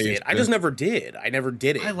against it. I just never did. I never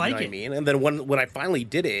did it. I like it. What I mean? And then when I finally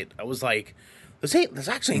did it, I was like, this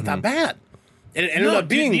actually ain't that bad. And it ended up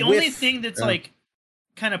being the only thing that's like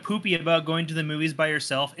kind of poopy about going to the movies by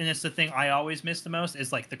yourself, and it's the thing I always miss the most,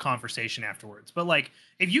 is like the conversation afterwards. But like,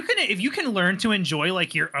 if you can learn to enjoy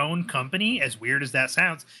like your own company, as weird as that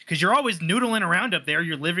sounds, because you're always noodling around up there,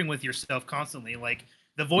 you're living with yourself constantly. Like,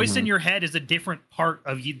 the voice in your head is a different part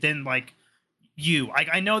of you than like you.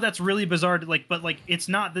 I know that's really bizarre to like, but like, it's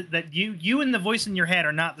not that you and the voice in your head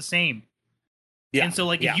are not the same. Yeah. And so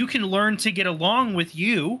like, if you can learn to get along with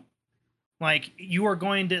you, like, you are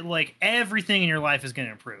going to, like, everything in your life is going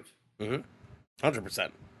to improve. 100%.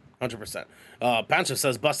 Pancho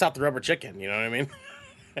says, bust out the rubber chicken. You know what I mean?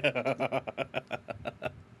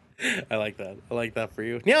 I like that. I like that for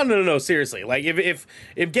you. Yeah, no. Seriously, like, if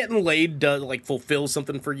getting laid does like fulfill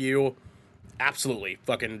something for you, absolutely,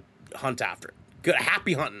 fucking hunt after it. Good,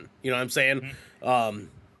 happy hunting. You know what I'm saying?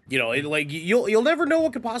 You know, like, you'll never know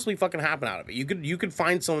what could possibly fucking happen out of it. You could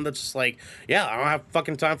find someone that's just like, yeah, I don't have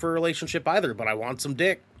fucking time for a relationship either, but I want some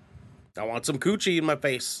dick. I want some coochie in my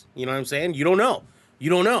face. You know what I'm saying? You don't know.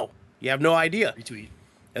 You have no idea. Retweet.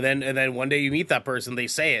 And then one day you meet that person, they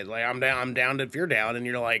say it, like, I'm down if you're down, and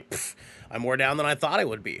you're like, I'm more down than I thought I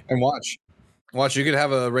would be. And watch, you could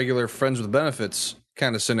have a regular friends with benefits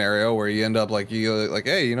kind of scenario where you end up like,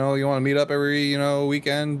 hey, you want to meet up every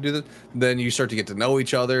weekend, do this. Then you start to get to know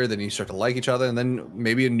each other, then you start to like each other, and then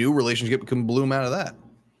maybe a new relationship can bloom out of that.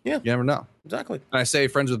 Yeah, you never know. Exactly. And I say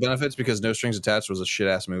friends with benefits because No Strings Attached was a shit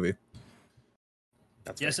ass movie.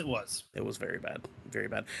 Yes, it was. It was very bad. Very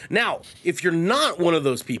bad. Now, if you're not one of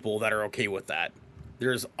those people that are okay with that,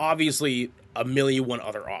 there's obviously a million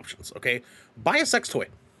other options, okay? Buy a sex toy.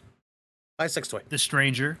 The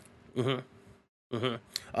Stranger.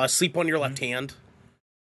 Sleep on your left hand,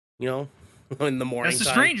 in the morning. That's the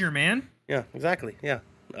Stranger, man. Yeah, exactly. Yeah.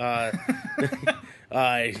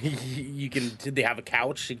 They have a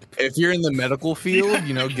couch. If you're in the medical field,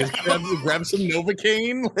 grab some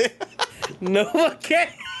Novocaine. Novocaine.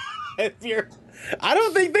 I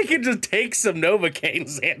don't think they can just take some Novocaine,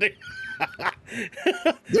 Xander.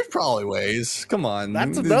 There's probably ways. Come on.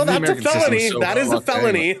 That's a felony. That is a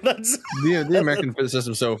felony. Anyway. The American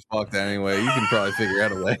system's so fucked anyway. You can probably figure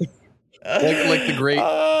out a way. Like the great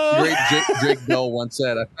Drake Bell once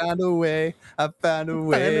said, I found a way.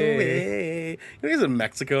 He's in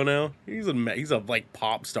Mexico now. He's a like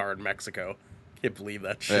pop star in Mexico. Can't believe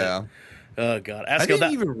that shit. Yeah. Oh god. I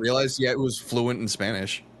didn't even realize yet it was fluent in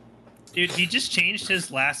Spanish. Dude, he just changed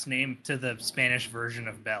his last name to the Spanish version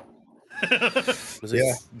of Bell. Was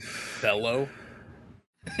it Bello?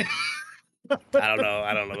 I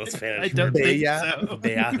don't know the Spanish. I don't think so.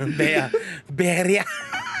 Bea.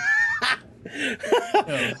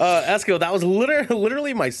 Esco, that was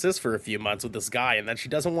literally my sis for a few months with this guy, and then she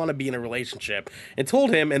doesn't want to be in a relationship, and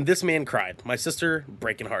told him, and this man cried. My sister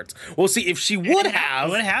breaking hearts. Well, see, if she would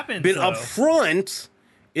have been upfront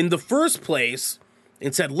in the first place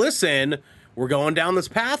and said, listen, we're going down this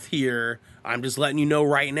path here. I'm just letting you know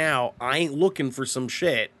right now, I ain't looking for some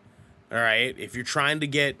shit. All right? If you're trying to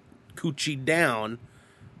get coochie down,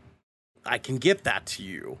 I can get that to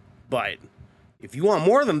you. But if you want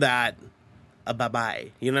more than that,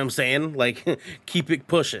 bye-bye. You know what I'm saying? Like, keep it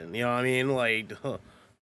pushing. You know what I mean? Like,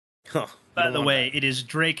 By the way, it is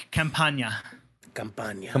Drake Campagna.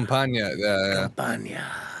 Campagna. Campagna.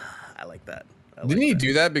 I like that. Didn't he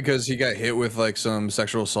do that because he got hit with like some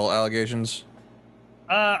sexual assault allegations?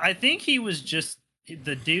 I think he was just,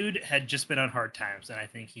 the dude had just been on hard times, and I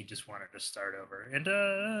think he just wanted to start over.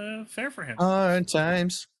 And fair for him. Hard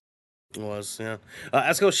times. Was, yeah.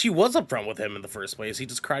 Esco, she was upfront with him in the first place. He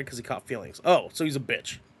just cried because he caught feelings. Oh, so he's a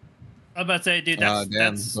bitch. I'm about to say, dude,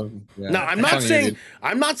 that's Yeah. No, I'm not saying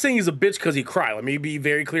he's a bitch because he cried. Let me be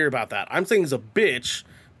very clear about that. I'm saying he's a bitch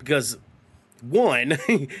because, one,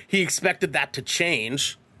 he expected that to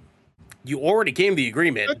change. You already came to the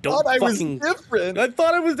agreement. I thought I was different. I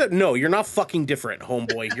thought I was different. No, you're not fucking different,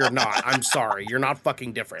 homeboy. You're not. I'm sorry. You're not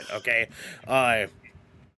fucking different, okay?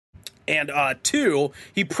 And two,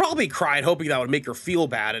 he probably cried hoping that would make her feel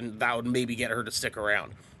bad and that would maybe get her to stick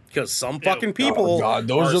around. Because some fucking people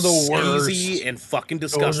those are the worst. Sleazy and fucking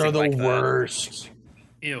disgusting. Those are the like worst.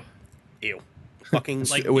 Ew. Fucking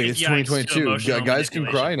like, wait, it's 2022. Guys can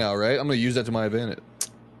cry now, right? I'm gonna use that to my advantage.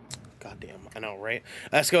 Goddamn, I know, right?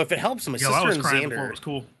 Esco, if it helps, my sister and Xander it was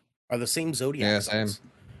cool. are the same zodiac. Yeah, signs. same.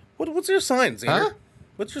 What's your sign, Xander? Huh?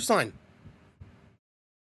 What's your sign?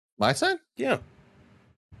 My sign? Yeah.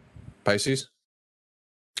 Pisces.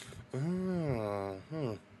 What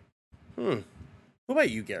about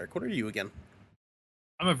you, Garrick? What are you again?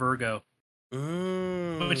 I'm a Virgo,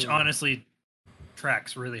 which honestly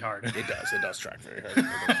tracks really hard. It does track very hard.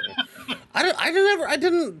 I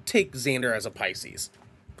didn't take Xander as a Pisces.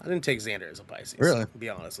 I didn't take Xander as a Pisces. Really? To be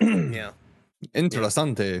honest with you. Yeah.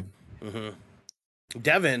 Interessante.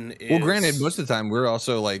 Devin is... Well, granted, most of the time we're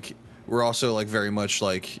also like very much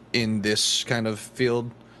like in this kind of field.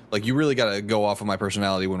 Like, you really got to go off of my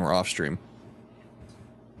personality when we're off stream.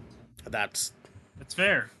 That's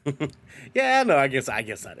fair. Yeah, no, I guess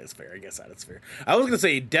that is fair. I was gonna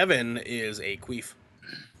say Devin is a queef.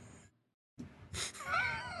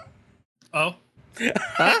 Oh,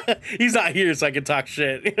 he's not here, so I can talk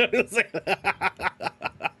shit.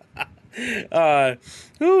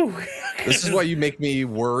 This is why you make me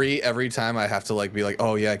worry every time I have to like be like,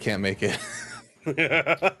 oh yeah, I can't make it.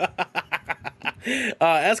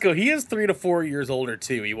 Esco, he is 3 to 4 years older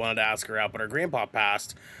too. He wanted to ask her out, but her grandpa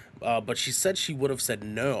passed. But she said she would have said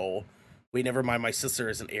no. Wait, never mind. My sister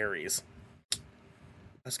is an Aries.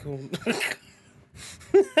 Esco,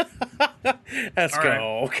 Esco,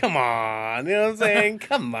 right. Come on. You know what I'm saying?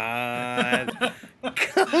 Come on.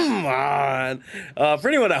 For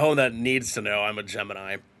anyone at home that needs to know, I'm a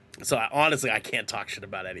Gemini. So honestly, I can't talk shit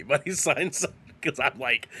about anybody's signs. Because I'm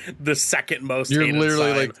like the second most. You're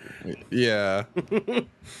literally sign. Like, yeah.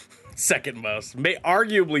 Second most,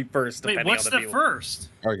 arguably first. Wait, what's on the first?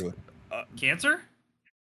 Arguably, Cancer.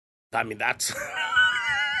 I mean, that's.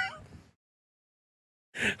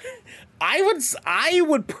 I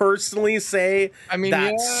would personally say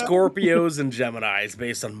that Scorpios and Geminis,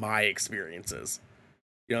 based on my experiences.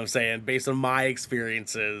 You know what I'm saying? Based on my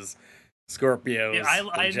experiences. Scorpios. Yeah,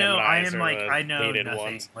 I know. I know nothing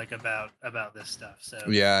ones. like about this stuff. So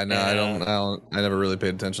yeah, no, I never really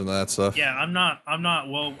paid attention to that stuff. Yeah, I'm not.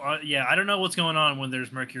 Well, yeah, I don't know what's going on when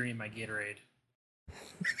there's mercury in my Gatorade.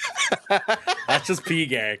 That's just pee,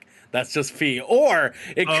 Garrick. That's just pee. Or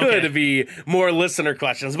it could be more listener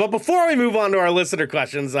questions. But before we move on to our listener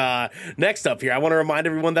questions, next up here, I want to remind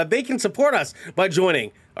everyone that they can support us by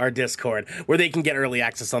joining our Discord, where they can get early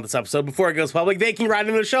access on this episode before it goes public. They can write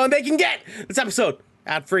into the show and they can get this episode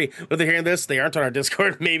ad-free. Whether they're hearing this, they aren't on our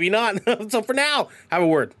Discord, maybe not. So for now, have a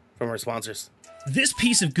word from our sponsors. This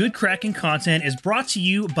piece of good Kraken content is brought to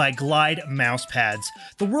you by Glide Mousepads.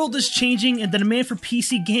 The world is changing, and the demand for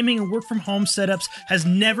PC gaming and work-from-home setups has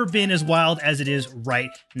never been as wild as it is right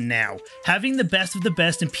now. Having the best of the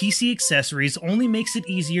best in PC accessories only makes it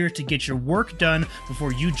easier to get your work done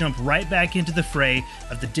before you jump right back into the fray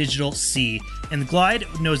of the digital sea. And Glide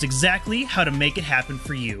knows exactly how to make it happen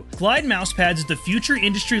for you. Glide Mousepads is the future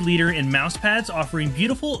industry leader in mousepads, offering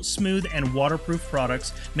beautiful, smooth, and waterproof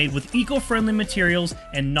products made with eco-friendly materials materials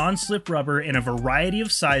and non-slip rubber in a variety of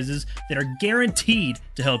sizes that are guaranteed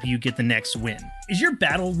to help you get the next win. Is your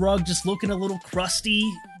battle rug just looking a little crusty?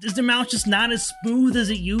 Is the mouse just not as smooth as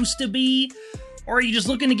it used to be? Or are you just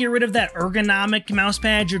looking to get rid of that ergonomic mouse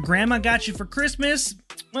pad your grandma got you for Christmas?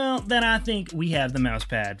 Well, then I think we have the mouse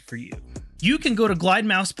pad for you. You can go to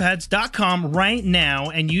glidemousepads.com right now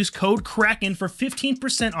and use code Kraken for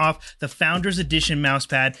 15% off the Founders Edition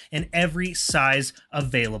mousepad in every size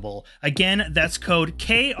available. Again, that's code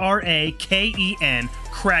KRAKEN,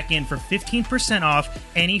 Kraken, for 15% off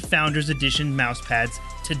any Founders Edition mousepads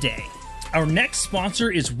today. Our next sponsor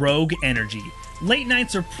is Rogue Energy. Late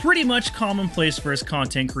nights are pretty much commonplace for us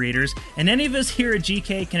content creators, and any of us here at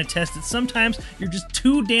GK can attest that sometimes you're just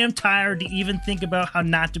too damn tired to even think about how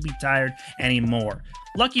not to be tired anymore.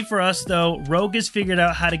 Lucky for us, though, Rogue has figured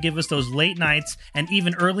out how to give us those late nights and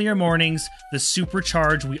even earlier mornings the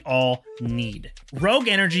supercharge we all need. Rogue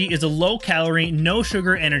Energy is a low-calorie,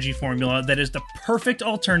 no-sugar energy formula that is the perfect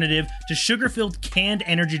alternative to sugar-filled canned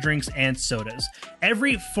energy drinks and sodas.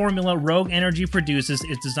 Every formula Rogue Energy produces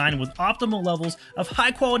is designed with optimal levels of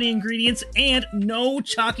high-quality ingredients and no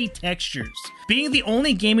chalky textures. Being the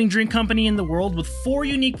only gaming drink company in the world with 4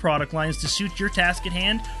 unique product lines to suit your task at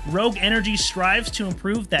hand, Rogue Energy strives to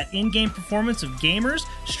improve that in-game performance of gamers,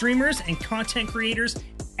 streamers, and content creators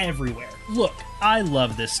everywhere. Look, I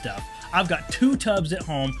love this stuff. I've got 2 tubs at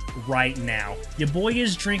home right now. Your boy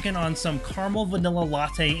is drinking on some caramel vanilla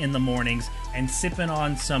latte in the mornings and sipping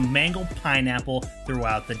on some mango pineapple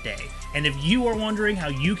throughout the day. And if you are wondering how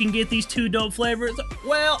you can get these 2 dope flavors,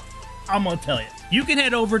 well, I'm gonna tell you. You can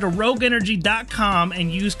head over to rogueenergy.com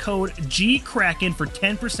and use code GKRAKEN for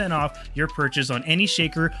 10% off your purchase on any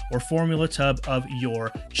shaker or formula tub of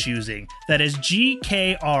your choosing. That is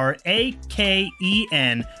GKRAKEN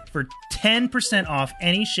for 10% off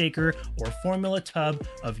any shaker or formula tub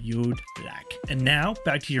of you'd like. And now,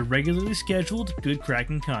 back to your regularly scheduled Good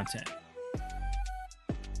Kraken content.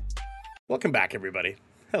 Welcome back, everybody.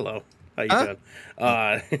 Hello. How you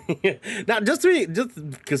doing? Now, just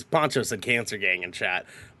because Poncho said Cancer Gang in chat,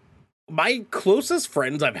 my closest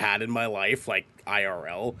friends I've had in my life, like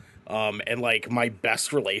IRL, and like my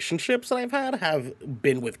best relationships that I've had have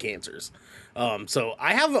been with cancers. So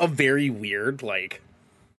I have a very weird like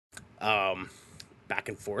back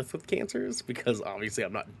and forth with cancers because obviously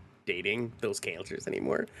I'm not dating those cancers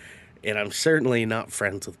anymore. And I'm certainly not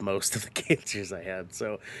friends with most of the cancers I had,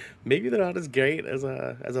 so maybe they're not as great as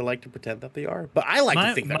I like to pretend that they are. But I like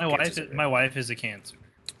to think that my wife is a cancer.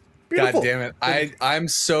 Beautiful. God damn it! I'm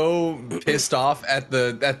so pissed off at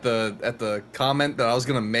the comment that I was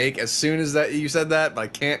gonna make as soon as that you said that, but I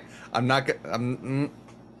can't. I'm not gonna.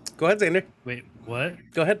 Go ahead, Xander. Wait, what?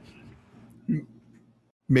 Go ahead.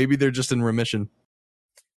 Maybe they're just in remission.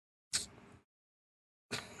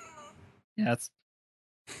 Yeah, that's.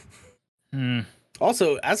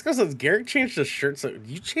 Also, ask us if Garrick changed his shirt. So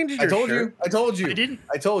you changed your shirt? I told you. I didn't.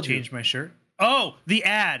 I told you. Change my shirt. Oh, the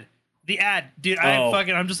ad, dude.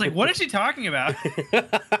 I'm just like, what is she talking about? I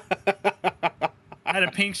had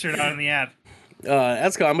a pink shirt on in the ad.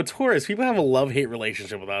 Esco, I'm a Taurus. People have a love-hate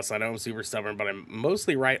relationship with us. I know I'm super stubborn, but I'm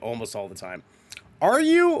mostly right almost all the time. Are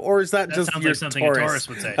you, or is that just sounds your like something Taurus? a Taurus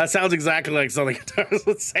would say? That sounds exactly like something a Taurus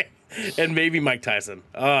would say. And maybe Mike Tyson.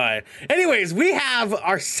 Anyways, we have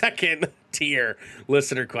our second tier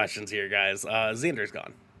listener questions here, guys. Xander's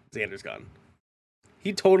gone.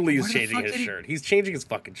 He totally is changing his shirt. He's changing his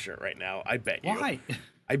fucking shirt right now. I bet you. Why?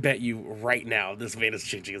 I bet you right now this man is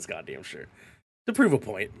changing his goddamn shirt. To prove a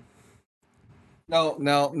point. No.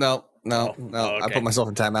 Okay. I put myself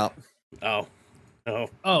in timeout. Oh,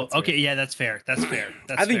 okay. Yeah, that's fair.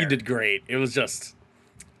 I think you did great. It was just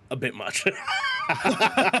a bit much.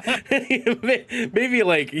 Maybe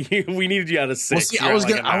like we needed you out of 6. Well, see, I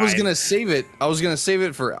was gonna save it. I was gonna save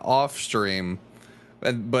it for off stream,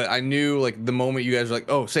 but I knew like the moment you guys were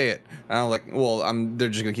like, "Oh, say it," and I was like, "Well, they're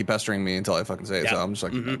just gonna keep pestering me until I fucking say it." Yeah. So I'm just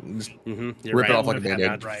like, You're rip right. it off like a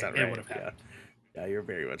band-aid. Right. It would have happened. Yeah, you're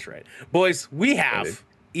very much right, boys. We have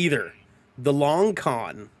either the Long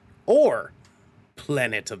Con or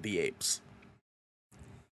Planet of the Apes.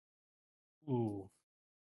 Ooh.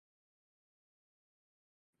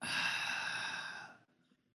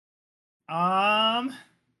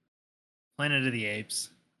 Planet of the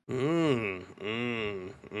Apes. Okay.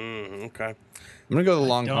 I'm gonna go the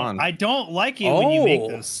Long Con. I don't like it when you make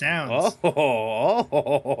those sounds.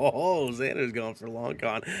 Xander's going for Long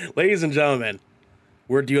Con. Ladies and gentlemen,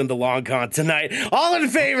 we're doing the Long Con tonight. All in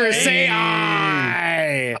favor, say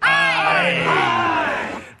aye.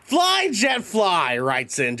 Aye. Fly Jet Fly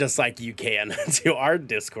writes in just like you can to our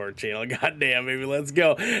Discord channel. Goddamn, baby, let's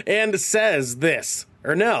go. And says this,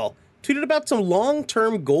 or no, tweeted about some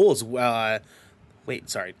long-term goals.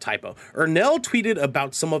 Wait, sorry, typo. Ernell tweeted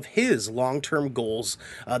about some of his long-term goals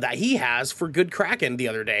that he has for Good Kraken the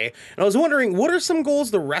other day. And I was wondering, what are some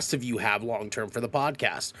goals the rest of you have long-term for the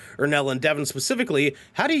podcast? Ernell and Devin specifically,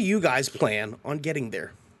 how do you guys plan on getting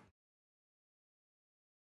there?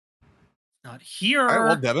 Not here. All right,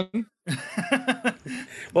 well, Devin.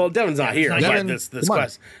 Well, Devin's not here. Devin, This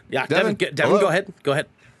quest. Yeah, Devin, go ahead. Go ahead.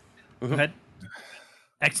 Go ahead.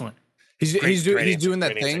 Excellent. He's doing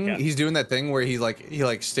that thing. He's doing that thing where he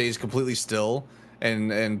stays completely still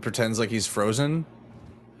and pretends like he's frozen.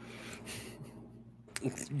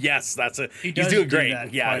 Yes, that's it. He's doing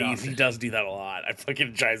great. Yeah, he does do that a lot. I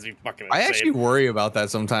fucking drives me fucking insane. I actually worry about that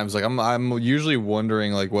sometimes. Like I'm usually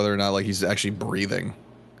wondering like whether or not like he's actually breathing.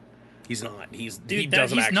 He's not. He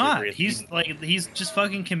doesn't he's actually not. breathe. He's just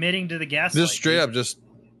fucking committing to the gaslight. Just straight up, just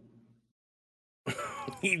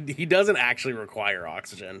he doesn't actually require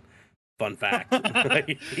oxygen. Fun fact.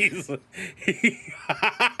 You can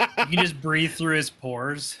just breathe through his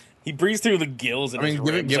pores. He breathes through the gills.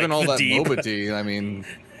 And given all that MOBA tea, I mean,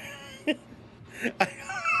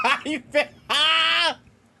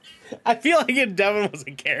 I feel like if Devin was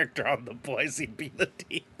a character on The Boys, he'd be the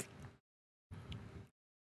Deep.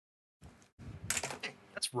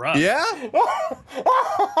 That's rough. Yeah,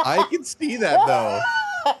 I can see that though.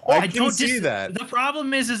 I can see that. The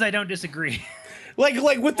problem is I don't disagree. Like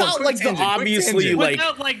without the obviously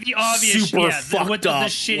without the obvious super fucked with up the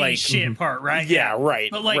shitty like, shit part, right? Yeah,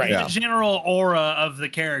 right. But right. the general aura of the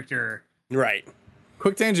character, right?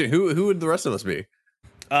 Quick tangent. Who would the rest of us be?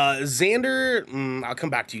 Xander. I'll come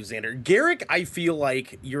back to you, Xander. Garrick, I feel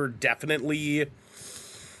like you're definitely.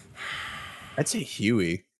 I'd say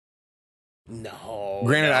Huey. No.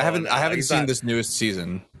 Granted, I haven't seen this newest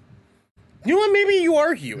season. You know what? Maybe you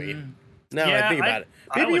are Huey. Now I think about it.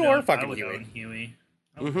 Maybe you are fucking Huey.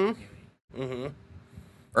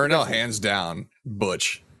 Or no, hands down,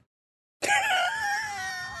 Butch.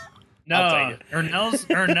 No,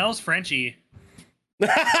 Ernell's Frenchie.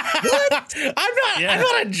 What? I'm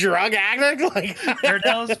not a drug addict. Like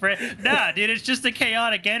Ernell's nah, dude, it's just a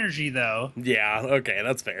chaotic energy, though. Yeah, okay,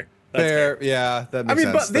 that's fair. Fair. Yeah, that makes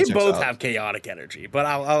sense. But they both have chaotic energy. But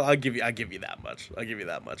I'll give you that much.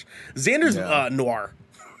 Xander's noir.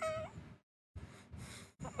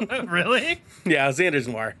 Really? Yeah, Xander's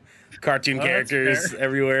noir. Cartoon characters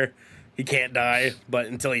everywhere. He can't die, but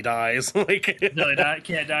until he dies, like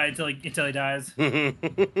can't die until he dies.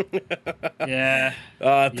 Yeah.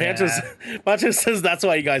 Pancho says that's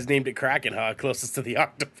why you guys named it Kraken, huh? Closest to the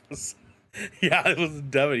octopus. Yeah, it was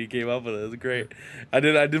Devin. He came up with it. It was great. I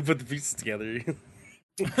did put the pieces together.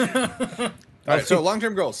 All right, so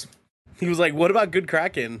long-term goals. He was like, "What about Good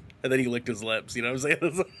Kraken?" And then he licked his lips. You know what I'm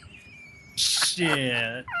saying?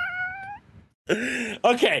 Shit.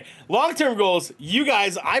 Okay, long-term goals. You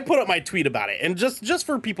guys, I put up my tweet about it, and just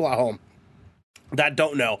for people at home that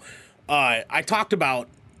don't know, I talked about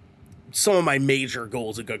some of my major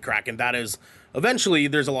goals at Good Kraken. That is, eventually,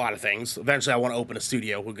 there's a lot of things. Eventually, I want to open a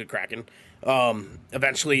studio with Good Kraken.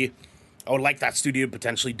 Eventually, I would like that studio to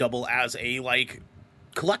potentially double as a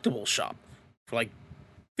collectibles shop for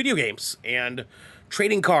video games and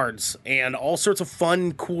trading cards and all sorts of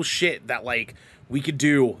fun, cool shit that we could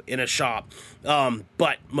do in a shop.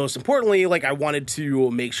 But most importantly, I wanted to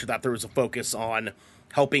make sure that there was a focus on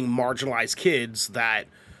helping marginalized kids that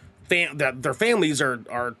their families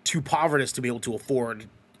are too poverty to be able to afford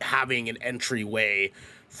having an entryway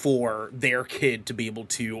for their kid to be able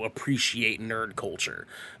to appreciate nerd culture.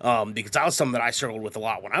 Because that was something that I struggled with a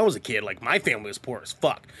lot when I was a kid. My family was poor as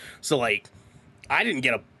fuck. So I didn't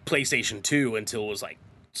get a PlayStation 2 until it was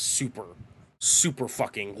super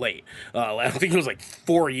fucking late. I think it was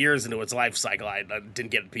 4 years into its life cycle. I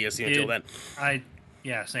didn't get a PSC until then.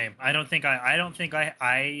 Same. I don't think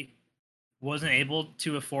I wasn't able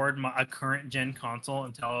to afford a current gen console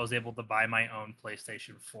until I was able to buy my own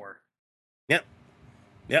PlayStation 4. Yep.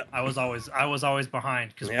 I was always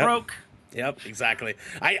behind because broke. Yep, exactly.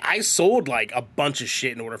 I sold a bunch of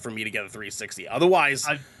shit in order for me to get a 360. Otherwise,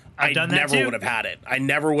 I never would have had it. I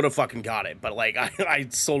never would have fucking got it. But I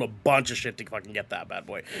sold a bunch of shit to fucking get that bad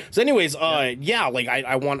boy. So anyways, I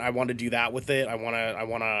want to do that with it. I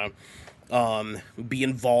want to be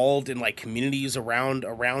involved in communities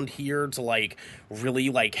around here to really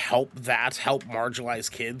help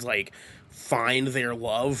marginalized kids find their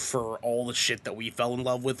love for all the shit that we fell in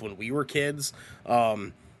love with when we were kids.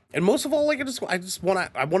 And most of all, I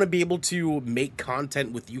want to be able to make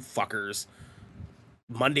content with you fuckers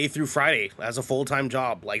Monday through Friday as a full-time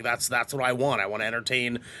job. Like that's what I want. I want to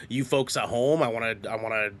entertain you folks at home. I want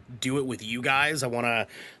to do it with you guys. I want to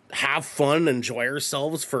have fun, enjoy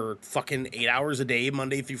ourselves for fucking 8 hours a day,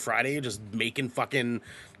 Monday through Friday, just making fucking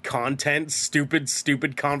content,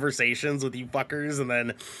 stupid conversations with you fuckers, and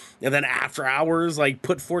then after hours, like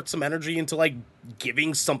put forth some energy into like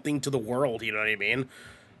giving something to the world, you know what I mean?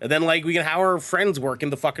 And then like we can have our friends work in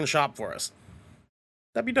the fucking shop for us.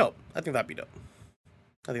 That'd be dope. I think that'd be dope.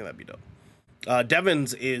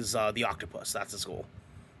 Devin's is the octopus. That's his goal.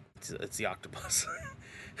 It's the octopus.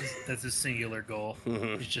 That's a singular goal.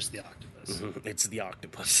 Mm-hmm. It's just the octopus. Mm-hmm. It's the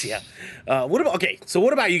octopus. Yeah. What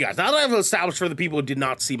about you guys? Now that I've established for the people who did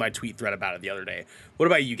not see my tweet thread about it the other day, what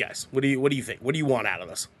about you guys? What do you think? What do you want out of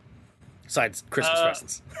this? Besides Christmas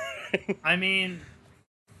presents. I mean,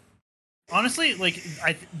 honestly, like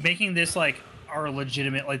making this like our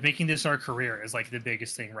legitimate, like making this our career is like the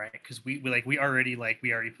biggest thing, right? Because we already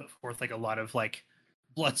put forth like a lot of like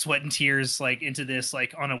blood, sweat, and tears like into this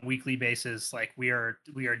like on a weekly basis. Like we are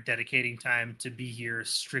dedicating time to be here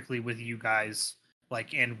strictly with you guys,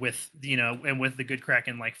 like, and with and with the Good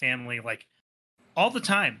Kraken like family, like all the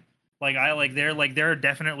time. Like there are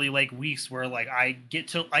definitely like weeks where like I get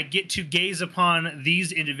to gaze upon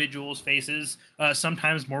these individuals' faces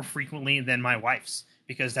sometimes more frequently than my wife's,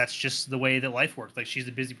 because that's just the way that life works. Like she's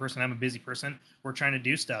a busy person, I'm a busy person. We're trying to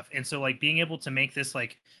do stuff, and so like being able to make this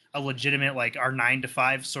like a legitimate like our 9 to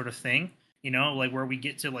 5 sort of thing, like where we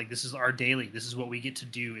get to like this is our daily, this is what we get to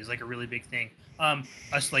do, is like a really big thing.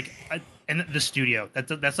 Us like and the studio,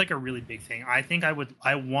 that's like a really big thing. I think I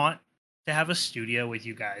want to have a studio with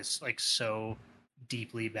you guys like so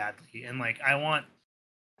deeply badly, and like I want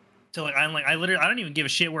to like I don't even give a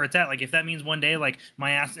shit where it's at. Like if that means one day like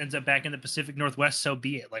my ass ends up back in the Pacific Northwest, so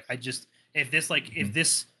be it. Like I just if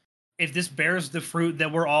this bears the fruit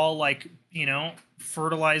that we're all like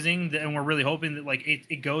fertilizing, and we're really hoping that like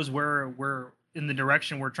it goes where we're in the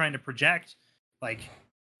direction we're trying to project, like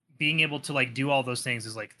being able to like do all those things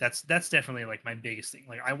is like that's definitely like my biggest thing.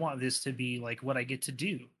 Like I want this to be like what I get to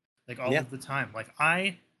do like all of the time. Like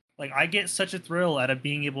I get such a thrill out of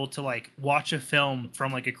being able to like watch a film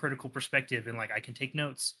from like a critical perspective, and like I can take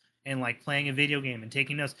notes, and like playing a video game and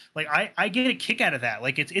taking notes. Like I get a kick out of that.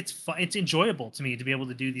 Like it's fun, it's enjoyable to me to be able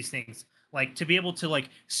to do these things. Like to be able to like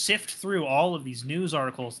sift through all of these news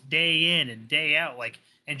articles day in and day out, like,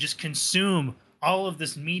 and just consume all of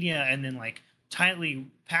this media, and then like tightly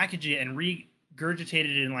package it and regurgitate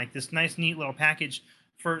it in like this nice neat little package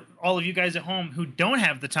for all of you guys at home who don't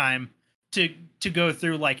have the time to go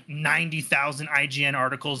through like 90,000 IGN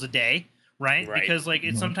articles a day, right? Because like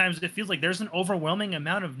sometimes it feels like there's an overwhelming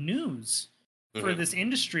amount of news for this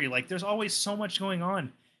industry. Like there's always so much going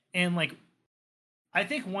on. And like I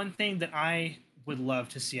think one thing that I would love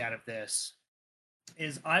to see out of this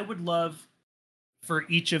is I would love for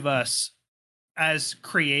each of us as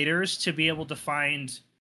creators to be able to find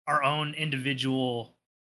our own individual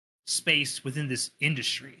space within this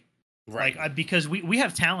industry. Right. Like because we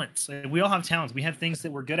have talents. We all have talents. We have things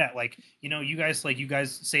that we're good at. Like, you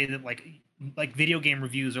guys say that like video game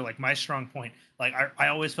reviews are like my strong point. Like I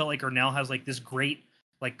always felt like Ernell has like this great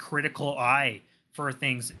like critical eye for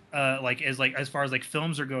things like as far as like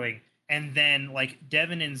films are going. And then like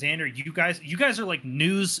Devin and Xander, you guys are like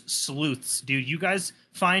news sleuths, dude. You guys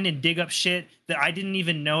find and dig up shit that I didn't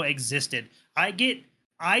even know existed. I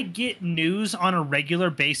get news on a regular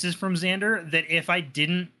basis from Xander that if I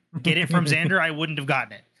didn't get it from Xander, I wouldn't have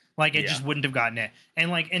gotten it. Like it just wouldn't have gotten it.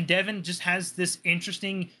 And Devin just has this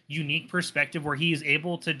interesting, unique perspective where he is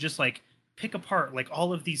able to just like pick apart like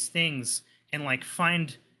all of these things and like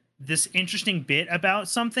find this interesting bit about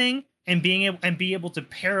something and be able to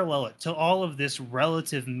parallel it to all of this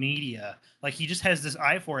relative media. Like he just has this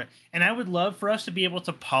eye for it. And I would love for us to be able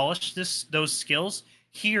to polish those skills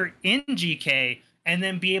here in GK, and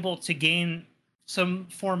then be able to gain some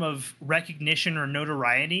form of recognition or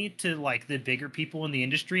notoriety to like the bigger people in the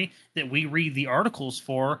industry that we read the articles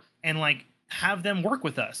for, and like have them work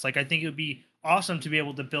with us. Like I think it would be awesome to be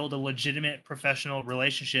able to build a legitimate professional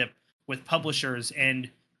relationship with publishers and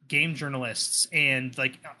game journalists and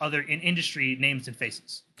like other in industry names and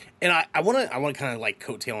faces. And I want to kind of like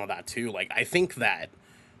coattail on that too. Like I think that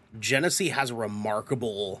Genesee has a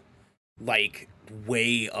remarkable like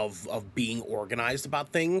way of being organized about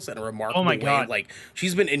things, and a remarkable way. Like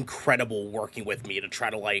she's been incredible working with me to try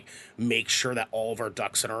to like make sure that all of our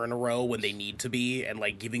ducks are in a row when they need to be, and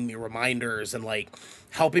like giving me reminders and like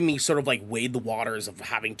helping me sort of like wade the waters of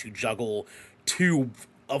having to juggle two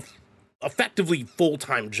of effectively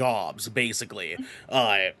full-time jobs, basically,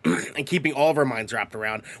 and keeping all of our minds wrapped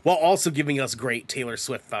around while also giving us great Taylor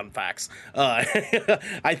Swift fun facts.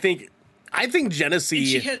 I think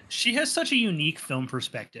Genesee, she has such a unique film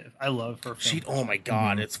perspective. I love her film. Oh my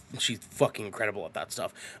god, she's fucking incredible at that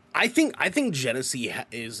stuff. I think Genesee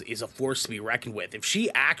is a force to be reckoned with. If she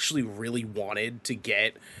actually really wanted to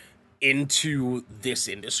get into this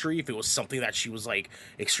industry, if it was something that she was like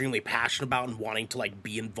extremely passionate about and wanting to like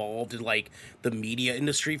be involved in like the media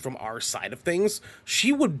industry from our side of things,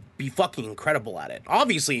 she would be fucking incredible at it.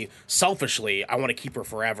 Obviously, selfishly, I want to keep her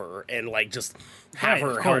forever and like just have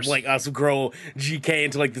her help like us grow GK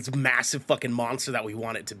into like this massive fucking monster that we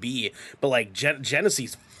want it to be. But like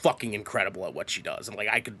Genesee's fucking incredible at what she does, and like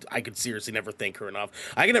I could seriously never thank her enough.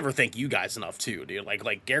 I can never thank you guys enough too, dude.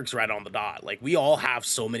 Like Garrick's right on the dot. Like we all have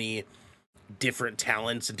so many different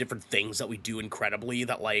talents and different things that we do incredibly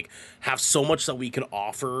that like have so much that we can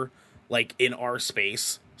offer like in our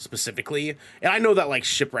space specifically. And I know that like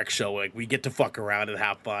Shipwreck show, like we get to fuck around and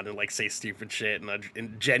have fun and like say stupid shit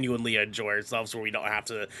and genuinely enjoy ourselves where we don't have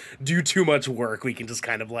to do too much work. We can just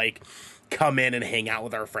kind of like come in and hang out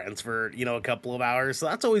with our friends for, you know, a couple of hours. So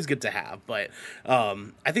that's always good to have. But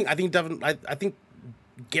I think Devin, I think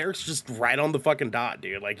Garrick's just right on the fucking dot,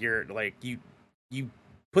 dude. Like you're like you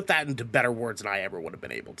put that into better words than I ever would have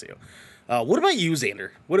been able to. What about you,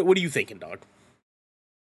 Xander? What are you thinking, dog?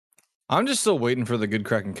 I'm just still waiting for the Good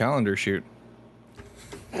Kraken calendar shoot.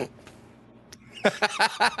 If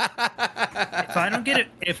I don't get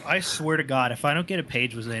it, I swear to God, if I don't get a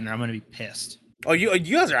page with Xander, I'm gonna be pissed. Oh, you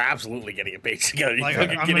guys are absolutely getting a page together. You like,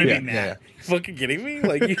 fucking I'm kidding me? mad. Yeah. Fucking kidding me?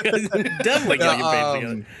 Like you guys are definitely getting a page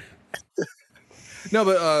together. No,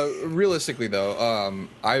 but realistically though,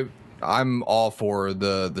 I'm all for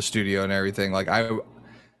the studio and everything. Like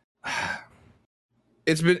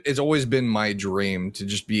it's always been my dream to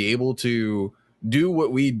just be able to do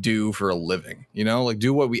what we do for a living, you know, like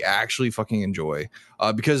do what we actually fucking enjoy.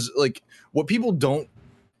 Because like what people don't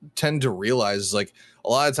tend to realize is like a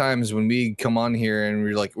lot of times when we come on here and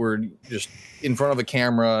we're just in front of a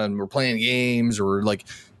camera and we're playing games or like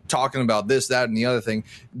talking about this, that, and the other thing,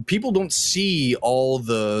 people don't see all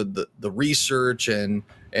the research and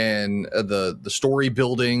the story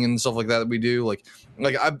building and stuff like that we do. Like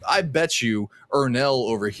I bet you Ernell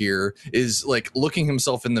over here is like looking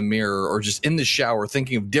himself in the mirror or just in the shower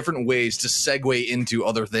thinking of different ways to segue into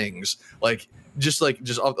other things. Like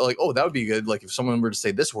oh, that would be good. Like if someone were to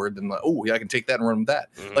say this word, then like, oh yeah, I can take that and run with that.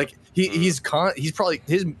 Mm-hmm. Like he's probably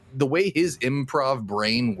the way his improv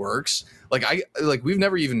brain works. Like we've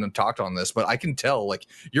never even talked on this, but I can tell like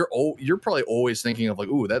you're probably always thinking of like,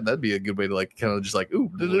 ooh, that'd be a good way to like kind of just like, ooh,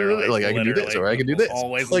 like I can do this or I can do this.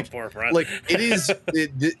 Always like, in the forefront. Like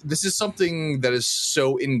this is something that is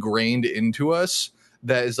so ingrained into us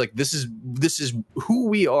that is like this is who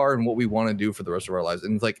we are and what we want to do for the rest of our lives.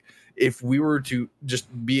 And like if we were to just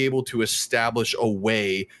be able to establish a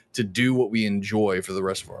way to do what we enjoy for the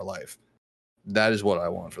rest of our life, that is what I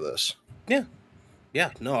want for this.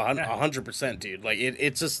 Yeah, no, 100%, dude. Like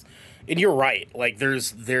it's just, and you're right. Like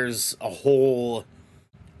there's a whole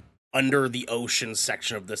under the ocean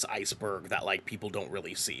section of this iceberg that like people don't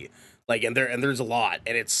really see. Like, and there's a lot,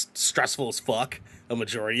 and it's stressful as fuck a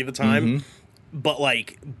majority of the time. Mm-hmm. But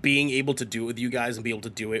like being able to do it with you guys and be able to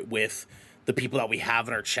do it with the people that we have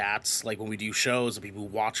in our chats, like when we do shows, the people who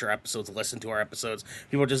watch our episodes, listen to our episodes,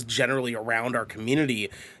 people just generally around our community,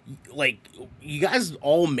 like you guys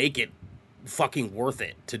all make it fucking worth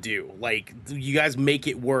it to do. Like you guys make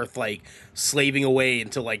it worth like slaving away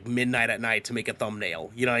until like midnight at night to make a thumbnail.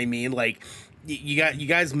 You know what I mean? Like you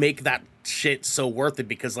guys make that shit so worth it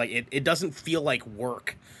because like it doesn't feel like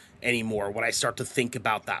work anymore when I start to think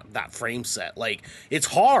about that frame set. Like it's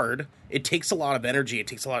hard, it takes a lot of energy, it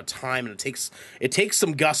takes a lot of time, and it takes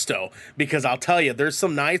some gusto, because I'll tell you, there's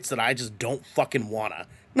some nights that I just don't fucking wanna.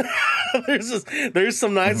 there's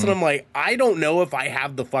some nights that I'm like, I don't know if I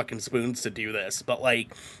have the fucking spoons to do this, but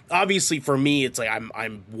like obviously for me it's like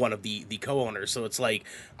I'm one of the co-owners, so it's like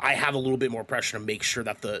I have a little bit more pressure to make sure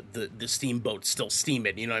that the steamboat's still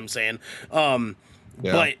steaming, you know what I'm saying?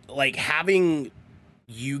 But like having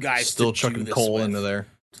you guys still chucking coal into there,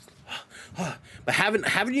 but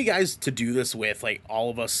having you guys to do this with, like all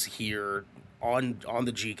of us here on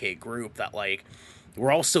the GK group, that like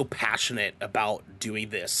we're all so passionate about doing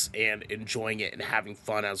this and enjoying it and having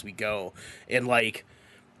fun as we go, and like,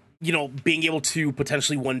 you know, being able to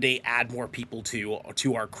potentially one day add more people to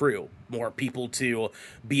our crew, more people to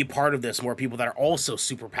be a part of this, more people that are also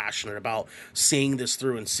super passionate about seeing this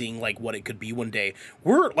through and seeing like what it could be one day.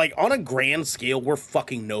 We're like on a grand scale, we're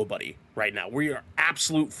fucking nobody right now. We are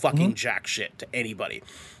absolute fucking jack shit to anybody.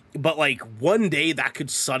 But like one day that could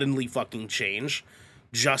suddenly fucking change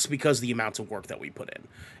just because of the amount of work that we put in.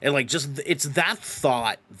 And like just it's that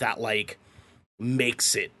thought that like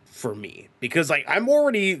makes it for me, because like I'm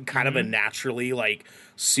already kind of a naturally like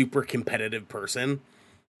super competitive person.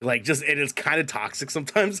 Like just it is kind of toxic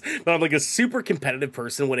sometimes, but I'm like a super competitive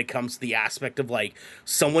person when it comes to the aspect of like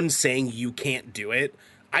someone saying you can't do it.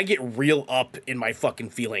 I get real up in my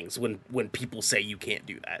fucking feelings when people say you can't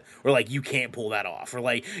do that, or like you can't pull that off, or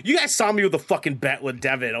like you guys saw me with a fucking bet with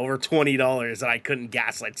Devin over $20 that I couldn't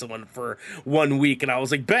gaslight someone for 1 week, and I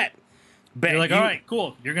was like, bet. You're like, all right,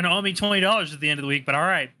 cool. You're gonna owe me $20 at the end of the week, but all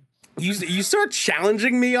right. You start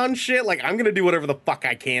challenging me on shit, like I'm gonna do whatever the fuck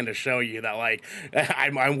I can to show you that like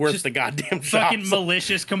I'm worth Just the goddamn job. Fucking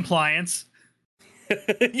malicious compliance.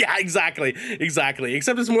 Yeah, exactly.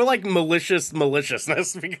 Except it's more like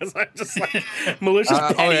maliciousness because I'm just like malicious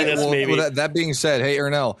pettiness. Well, maybe. That being said, hey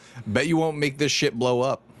Ernell, bet you won't make this shit blow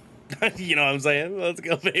up. You know what I'm saying? Let's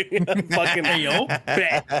go, baby. Fucking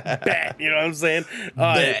bet. You know what I'm saying?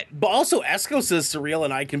 Bet. But also, Esco says Surreal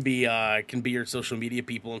and I can be your social media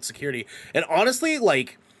people and security. And honestly,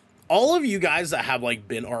 like all of you guys that have like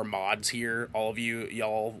been our mods here, all of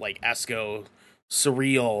y'all like Esco,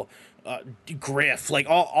 Surreal, Griff, like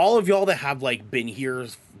all of y'all that have like been here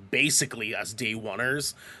basically as day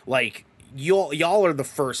oneers, like y'all are the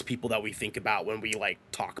first people that we think about when we like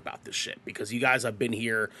talk about this shit, because you guys have been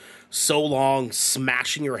here so long,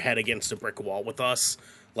 smashing your head against a brick wall with us.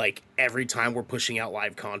 Like every time we're pushing out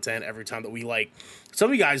live content, every time that we like, some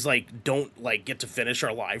of you guys like don't like get to finish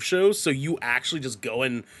our live shows, so you actually just go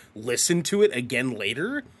and listen to it again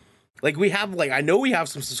later. Like we have, like I know we have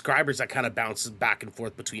some subscribers that kind of bounce back and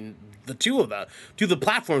forth between the two of the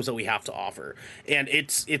platforms that we have to offer, and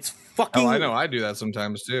it's fucking. Oh, I know I do that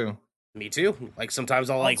sometimes too. Me too. Like sometimes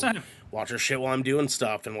I'll like watch her shit while I'm doing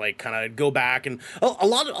stuff and like kind of go back, and a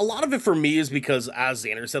lot of it for me is because, as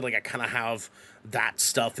Xander said, like I kind of have that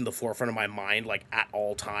stuff in the forefront of my mind like at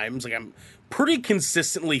all times. Like I'm pretty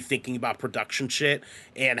consistently thinking about production shit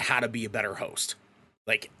and how to be a better host,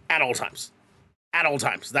 like at all times. At all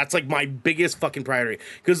times. That's like my biggest fucking priority,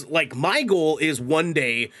 because like my goal is one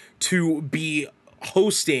day to be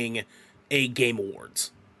hosting a Game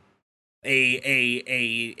Awards,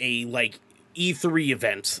 a like E3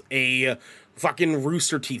 event, a fucking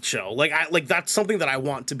Rooster Teeth show. Like that's something that I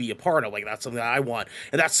want to be a part of. Like that's something that I want,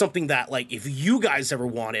 and that's something that like if you guys ever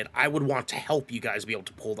want it, I would want to help you guys be able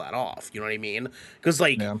to pull that off. You know what I mean? Because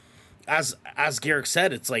like as Garrick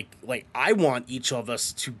said, it's like I want each of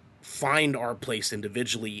us to find our place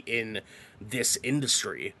individually in this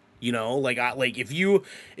industry. You know, like if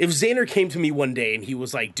Xander came to me one day and he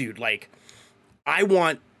was like, dude, like I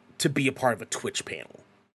want to be a part of a Twitch panel,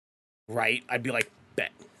 right? I'd be like,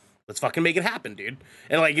 bet. Let's fucking make it happen, dude.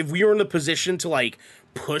 And like if we were in the position to like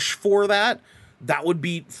push for that, that would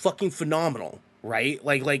be fucking phenomenal, right?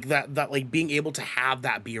 Like that like being able to have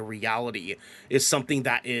that be a reality is something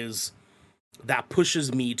that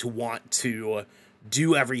pushes me to want to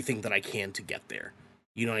do everything that I can to get there.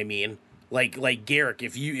 You know what I mean? Like Garrick,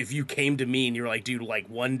 if you came to me and you were like, dude, like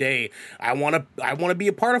one day I want to be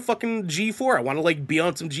a part of fucking G4. I want to like be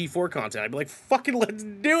on some G4 content. I'd be like, fucking let's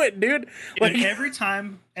do it, dude. Like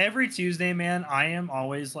every Tuesday, man, I am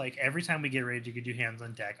always like, every time we get ready to do hands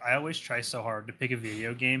on deck, I always try so hard to pick a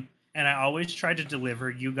video game, and I always try to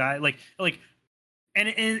deliver you guys like and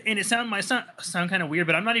it might sound kind of weird,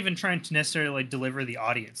 but I'm not even trying to necessarily like deliver the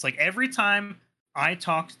audience. Like every time I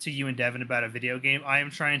talked to you and Devin about a video game, I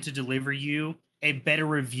am trying to deliver you a better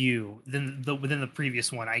review than the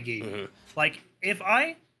previous one I gave you. Like if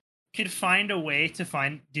I could find a way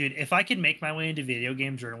to dude, if I could make my way into video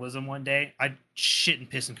game journalism one day, I'd shit and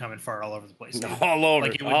piss and come and fart all over the place. Dude. All over,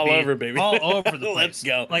 like, over, baby, all over the place. Let's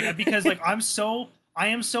go. Like because like I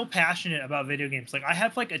am so passionate about video games. Like I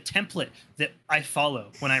have like a template that I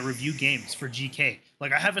follow when I review games for GK.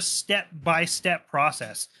 Like I have a step-by-step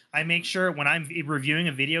process. I make sure when I'm reviewing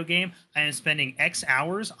a video game, I am spending X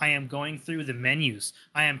hours. I am going through the menus.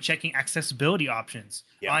 I am checking accessibility options.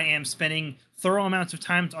 Yeah. I am spending thorough amounts of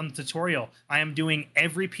time on the tutorial. I am doing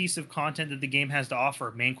every piece of content that the game has to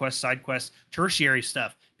offer, main quest, side quest, tertiary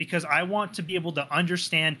stuff, because I want to be able to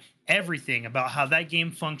understand everything about how that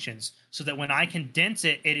game functions, so that when I condense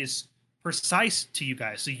it, it is precise to you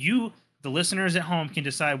guys. So you, the listeners at home, can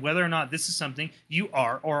decide whether or not this is something you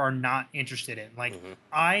are or are not interested in. Like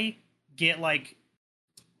I get like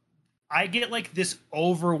this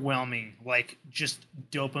overwhelming, like just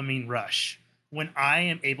dopamine rush when I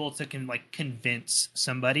am able to convince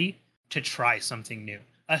somebody to try something new,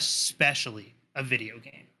 especially a video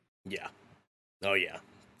game. Yeah. Oh yeah.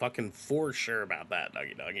 fucking for sure about that,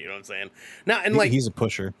 Dougie Dog. You know what I'm saying? Now, and like he's a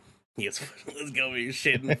pusher. Yes, let's go. Be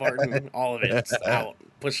shitting, farting, all of it just out,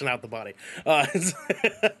 pushing out the body.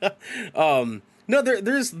 No,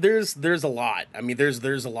 there's a lot. I mean,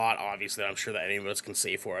 there's a lot. Obviously, I'm sure that any of us can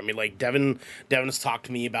say for. I mean, like Devin has talked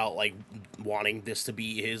to me about like wanting this to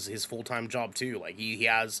be his full-time job too. Like he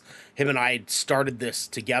has, him and I started this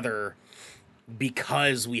together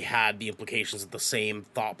because we had the implications of the same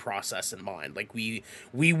thought process in mind. Like we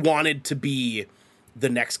wanted to be the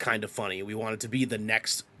next Kind of Funny. We wanted to be the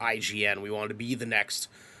next IGN. We wanted to be the next,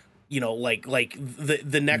 like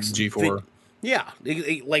the next G4. Yeah,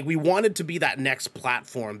 like we wanted to be that next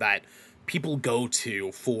platform that people go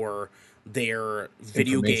to for their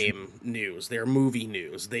video game news, their movie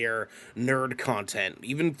news, their nerd content,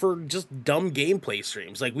 even for just dumb gameplay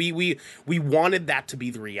streams. Like we wanted that to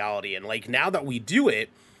be the reality, and like now that we do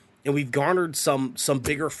it, and we've garnered some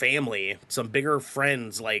bigger family, some bigger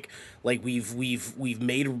friends, like we've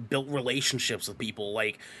built relationships with people.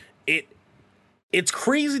 Like it's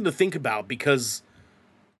crazy to think about, because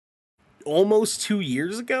almost 2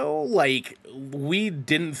 years ago, like we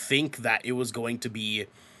didn't think that it was going to be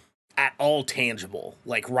at all tangible,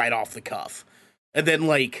 like right off the cuff. And then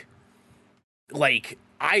like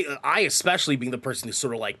I especially being the person who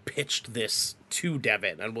sort of like pitched this to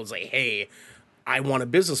Devin and was like, hey, I want a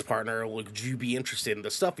business partner. Would you be interested in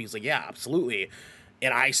this stuff? He's like, yeah, absolutely.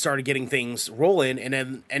 And I started getting things rolling, and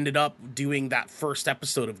then ended up doing that first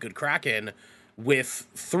episode of Good Kraken with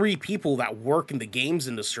 3 people that work in the games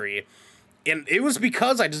industry. And it was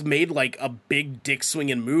because I just made like a big dick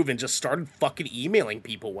swinging move and just started fucking emailing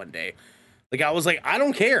people one day. Like I was like, I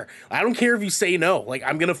don't care. I don't care if you say no. Like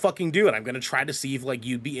I'm going to fucking do it. I'm going to try to see if like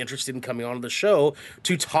you'd be interested in coming on the show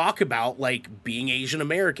to talk about like being Asian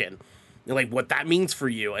American. And, like what that means for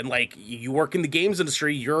you. And like you work in the games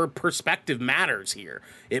industry, your perspective matters here.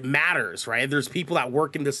 It matters, right? There's people that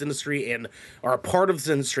work in this industry and are a part of this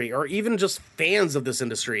industry, or even just fans of this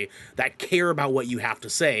industry that care about what you have to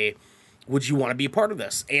say. Would you want to be a part of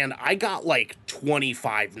this? And I got like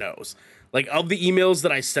 25 no's. Like of the emails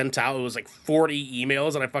that I sent out, it was like 40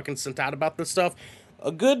 emails that I fucking sent out about this stuff.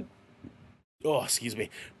 A good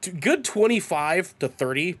 25 to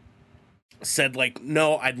 30 said like,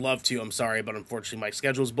 no, I'd love to. I'm sorry, but unfortunately my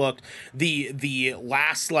schedule's booked. The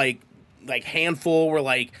last like handful were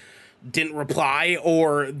like didn't reply,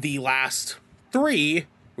 or the last 3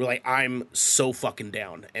 were like, I'm so fucking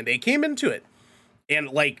down, and they came into it. And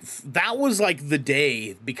like that was like the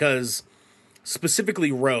day, because specifically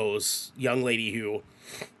Rose, young lady who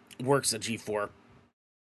works at G4,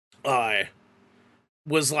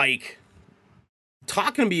 was like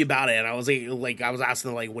talking to me about it, and I was like I was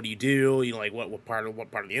asking them, like, what do you do? You know, like what part of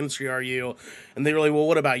the industry are you? And they were like, well,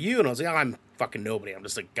 what about you? And I was like, oh, I'm fucking nobody. I'm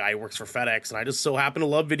just a guy who works for FedEx, and I just so happen to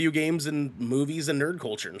love video games and movies and nerd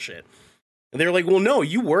culture and shit. And they were like, well, no,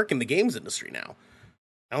 you work in the games industry now.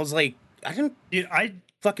 I was like, I didn't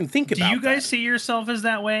fucking think about that. Do you guys see yourself as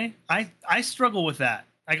that way? I struggle with that.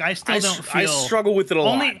 Like I still don't feel. I struggle with it a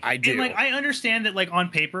lot. I do. And like I understand that, like on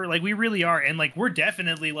paper, like we really are, and like we're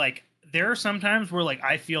definitely like, there are some times where like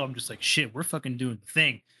I feel I'm just like, shit, we're fucking doing the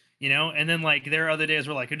thing, you know. And then like there are other days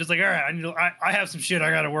where like you're just like, all right, I have some shit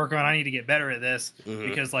I got to work on. I need to get better at this,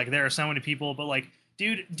 because like there are so many people. But like,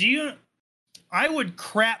 dude, I would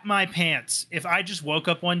crap my pants if I just woke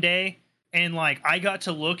up one day and like I got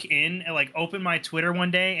to look in and like open my Twitter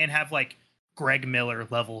one day and have like Greg Miller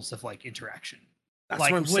levels of like interaction. That's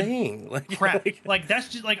like, what I'm saying. Like crap. Like that's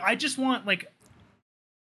just like I just want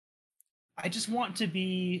to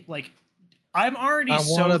be like, I'm already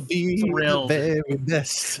so thrilled. The very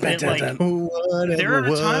best. That, like, there are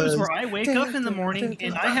times where I wake up in the morning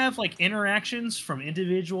and I have like interactions from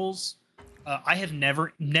individuals I have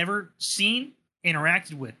never seen,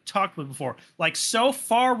 interacted with, talked with before, like so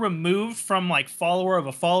far removed from like follower of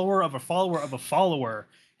a follower of a follower of a follower,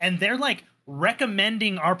 and they're like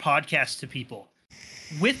recommending our podcast to people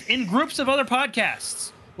within groups of other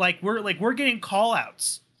podcasts. Like we're getting call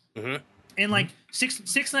outs. And like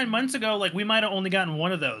 9 months ago, like we might have only gotten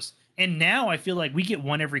one of those, and now I feel like we get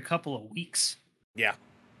one every couple of weeks. Yeah.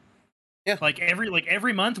 Like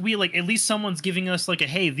every month, we like at least someone's giving us like a,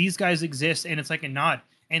 hey, these guys exist, and it's like a nod,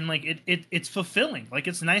 and like it's fulfilling. Like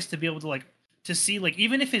it's nice to be able to like to see, like,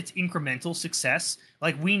 even if it's incremental success,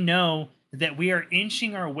 like we know that we are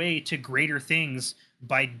inching our way to greater things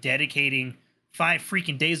by dedicating 5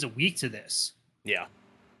 freaking days a week to this. Yeah.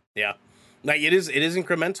 Like it is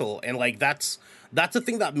incremental, and like that's the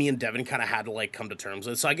thing that me and Devin kind of had to like come to terms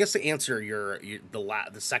with. So I guess to answer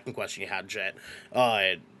the second question you had, Jet,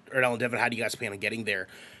 or Devin, how do you guys plan on getting there?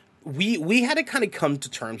 we had to kind of come to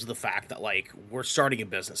terms with the fact that like we're starting a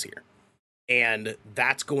business here, and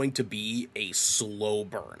that's going to be a slow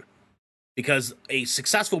burn, because a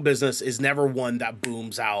successful business is never one that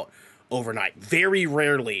booms out overnight. Very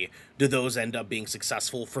rarely do those end up being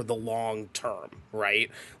successful for the long term,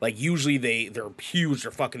 right? Like usually they're huge,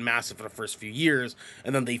 they're fucking massive for the first few years,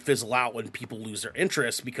 and then they fizzle out when people lose their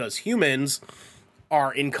interest, because humans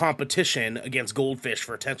are in competition against goldfish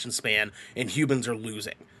for attention span, and humans are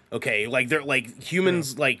losing. Okay, like they're like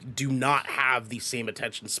humans like do not have the same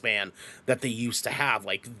attention span that they used to have.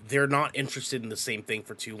 Like they're not interested in the same thing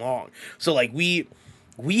for too long. So like we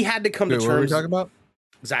had to come to terms. What are we talking about?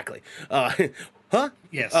 Exactly.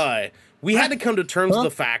 Yes. We had to come to terms with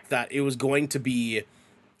the fact that it was going to be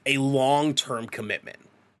a long-term commitment.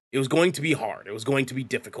 It was going to be hard. It was going to be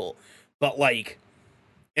difficult. But like,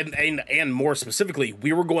 and more specifically,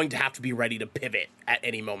 we were going to have to be ready to pivot at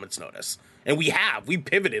any moment's notice. And we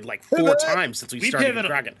pivoted like 4 times since we started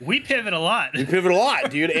Kraken. We pivot a lot. We pivot a lot,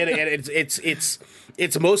 dude. And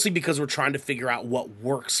it's mostly because we're trying to figure out what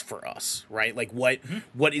works for us, right? Like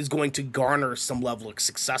what is going to garner some level of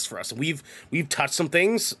success for us. And we've touched some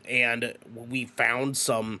things, and we found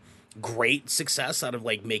some great success out of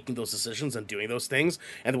like making those decisions and doing those things,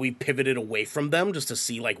 and then we pivoted away from them just to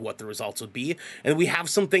see like what the results would be. And we have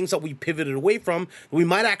some things that we pivoted away from that we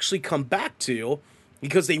might actually come back to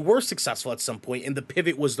because they were successful at some point, and the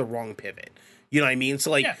pivot was the wrong pivot. You know what I mean? So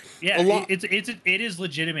like, it is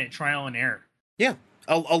legitimate trial and error. Yeah,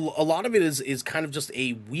 a lot of it is kind of just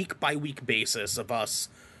a week by week basis of us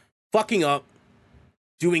fucking up,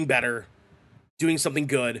 doing better, doing something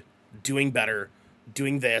good, doing better,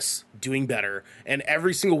 doing this, doing better. And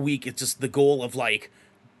every single week, it's just the goal of like,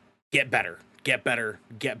 get better, get better,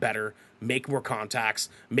 get better, make more contacts,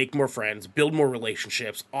 make more friends, build more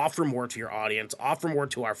relationships, offer more to your audience, offer more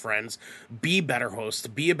to our friends, be better hosts,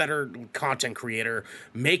 be a better content creator,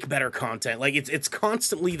 make better content. Like it's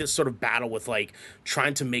constantly this sort of battle with like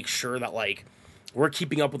trying to make sure that like we're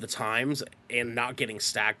keeping up with the times and not getting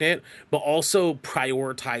stagnant, but also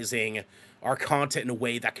prioritizing our content in a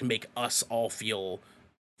way that can make us all feel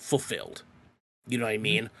fulfilled. You know what I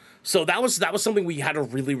mean? So that was something we had to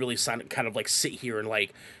really kind of like sit here and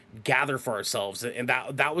like gather for ourselves. And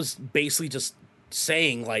that was basically just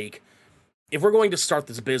saying like, if we're going to start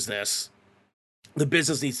this business, the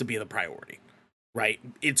business needs to be the priority, right?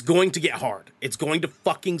 It's going to get hard. It's going to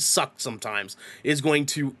fucking suck sometimes. It's going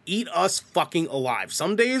to eat us fucking alive.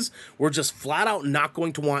 Some days we're just flat out not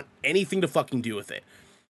going to want anything to fucking do with it.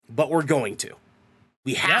 But we're going to.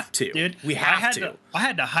 We have to. Dude. We have to. I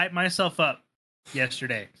had to hype myself up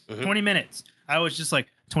yesterday. 20 minutes. I was just like,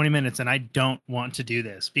 20 minutes, and I don't want to do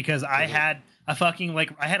this because I had a fucking,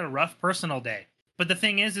 like, I had a rough personal day. But the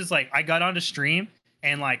thing is like, I got onto stream,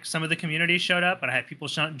 and like some of the community showed up, and I had people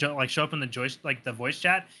show up in the voice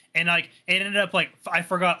chat, and like it ended up like I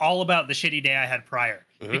forgot all about the shitty day I had prior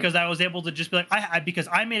because I was able to just be like, because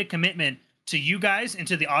I made a commitment to you guys and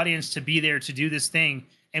to the audience to be there to do this thing.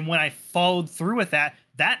 And when I followed through with that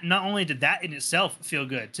not only did that in itself feel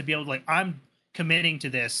good to be able to like, I'm committing to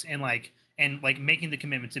this and making the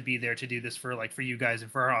commitment to be there to do this for you guys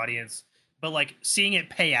and for our audience, but like seeing it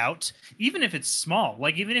pay out, even if it's small,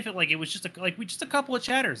 like even if it was just a couple of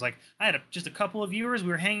chatters, like I had just a couple of viewers, we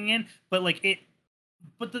were hanging in, but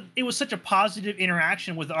it was such a positive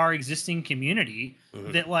interaction with our existing community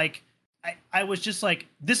that like I was just like,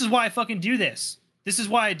 this is why I fucking do this. This is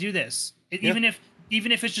why I do this. Even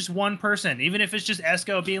if it's just one person, even if it's just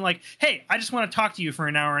Esco being like, hey, I just want to talk to you for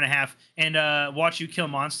an hour and a half and watch you kill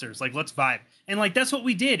monsters. Like, let's vibe. And like, that's what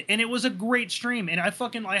we did. And it was a great stream. And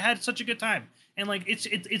I had such a good time. And like,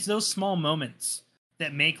 it's those small moments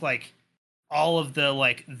that make like all of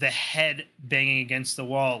the head banging against the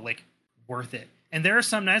wall, like worth it. And there are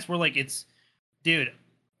some nights where like, dude,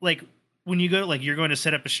 like when you go, like you're going to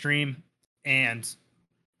set up a stream and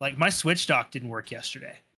like my Switch dock didn't work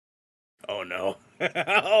yesterday. Oh no.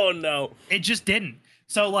 Oh no. It just didn't.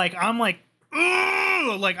 So like I'm like,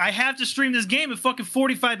 ugh! Like I have to stream this game in fucking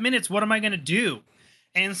 45 minutes. What am I gonna do?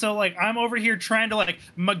 And so like I'm over here trying to like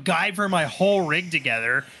MacGyver my whole rig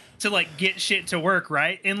together to like get shit to work,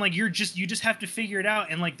 right? And like you just have to figure it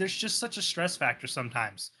out. And like there's just such a stress factor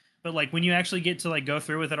sometimes. But like when you actually get to like go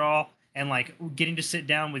through with it all and like getting to sit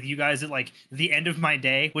down with you guys at like the end of my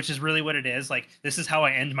day, which is really what it is. Like this is how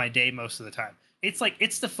I end my day most of the time. It's like,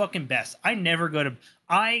 it's the fucking best. I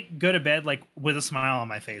go to bed like with a smile on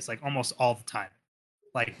my face, like almost all the time.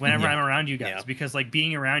 Like whenever I'm around you guys, because like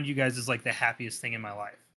being around you guys is like the happiest thing in my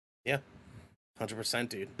life. Yeah. 100%,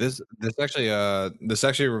 dude. This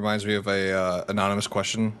actually reminds me of a anonymous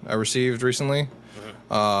question I received recently. It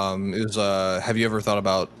was have you ever thought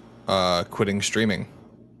about quitting streaming.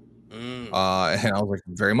 And I was like,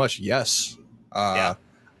 very much yes.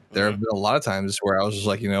 There have been a lot of times where I was just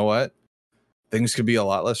like, you know what, things could be a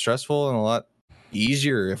lot less stressful and a lot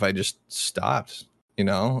easier if I just stopped, you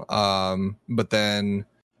know. But then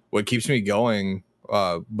what keeps me going,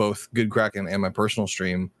 both Good Kraken and my personal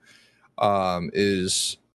stream,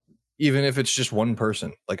 is even if it's just one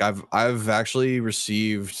person. Like I've actually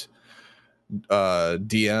received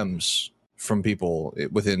DMs from people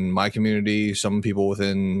within my community, some people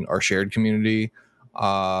within our shared community,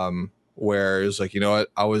 where it's like, you know what,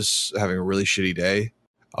 I was having a really shitty day.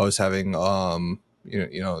 I was having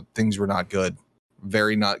you know, things were not good,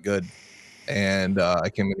 very not good, and I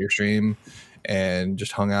came into your stream and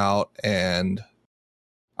just hung out, and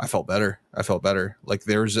I felt better. Like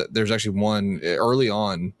there's actually one early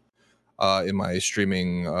on in my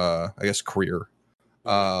streaming I guess career,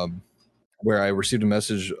 where I received a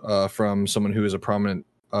message from someone who is a prominent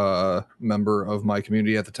member of my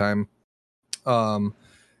community at the time.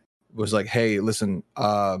 Was like, hey, listen,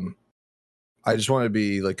 I just want to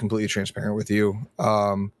be like completely transparent with you.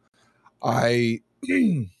 I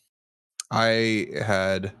I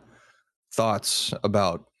had thoughts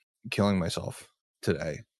about killing myself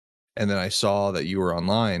today, and then I saw that you were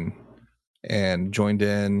online and joined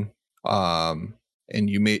in, and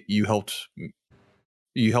you helped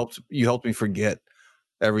me forget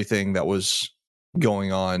everything that was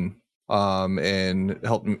going on, and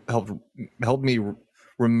helped me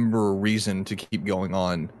remember a reason to keep going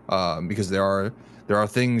on, because there are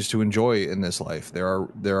things to enjoy in this life. There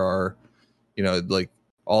are, you know, like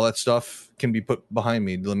all that stuff can be put behind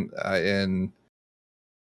me, and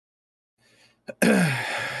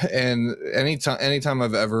and anytime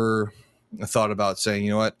I've ever thought about saying,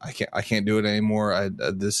 you know what, I can't do it anymore,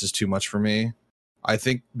 this is too much for me, I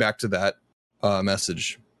think back to that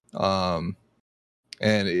message. And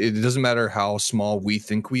it doesn't matter how small we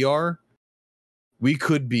think we are, we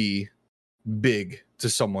could be big to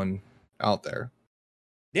someone out there.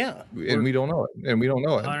 Yeah, and we don't know it.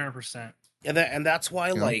 100%. And that's why,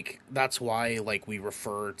 You know? that's why we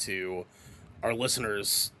refer to our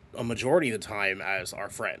listeners a majority of the time as our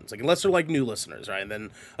friends, like, unless they're like new listeners, right? And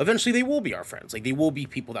then eventually they will be our friends, like they will be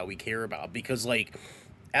people that we care about, because like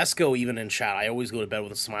Esco, even in chat, I always go to bed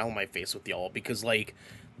with a smile on my face with y'all, because like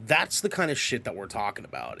that's the kind of shit that we're talking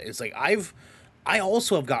about. It's like I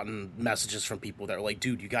also have gotten messages from people that are like,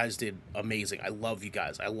 dude, you guys did amazing, I love you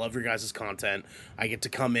guys, I love your guys' content, I get to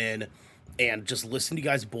come in and just listen to you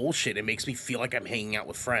guys bullshit. It makes me feel like I'm hanging out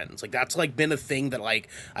with friends. Like that's like been a thing that like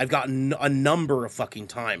I've gotten a number of fucking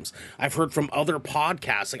times. I've heard from other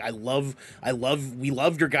podcasts like, we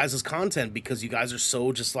love your guys' content because you guys are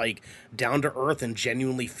so just like down to earth and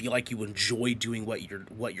genuinely feel like you enjoy doing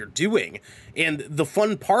what you're doing. And the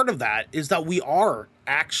fun part of that is that we are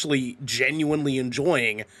actually genuinely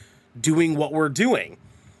enjoying doing what we're doing.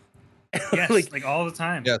 Yes, like all the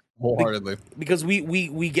time. Yes, wholeheartedly. Because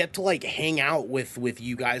we get to like hang out with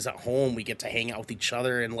you guys at home. We get to hang out with each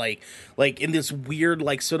other, and like in this weird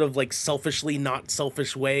like sort of like selfishly not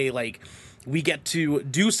selfish way, like we get to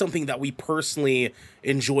do something that we personally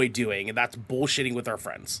enjoy doing, and that's bullshitting with our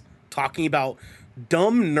friends, talking about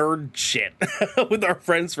dumb nerd shit with our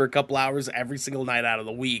friends for a couple hours every single night out of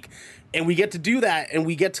the week. And we get to do that, and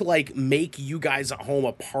we get to like make you guys at home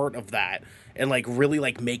a part of that, and like really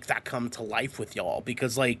like make that come to life with y'all,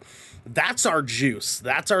 because like that's our juice,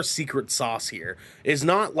 that's our secret sauce here. Is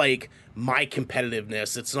not like my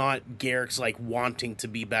competitiveness, it's not Garrick's like wanting to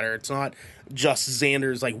be better, it's not just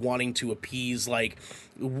Xander's like wanting to appease like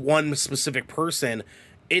one specific person.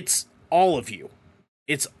 It's all of you.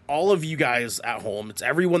 It's all of you guys at home. It's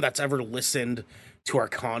everyone that's ever listened to our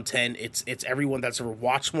content. It's everyone that's ever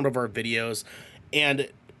watched one of our videos, and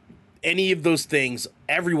any of those things,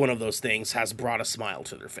 every one of those things has brought a smile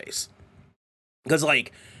to their face. Because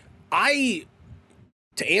like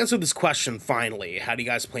to answer this question finally, how do you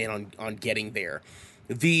guys plan on getting there?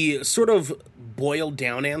 The sort of boiled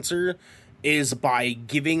down answer is by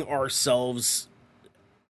giving ourselves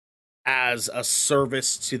as a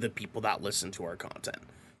service to the people that listen to our content.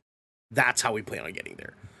 That's how we plan on getting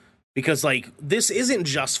there. Because like this isn't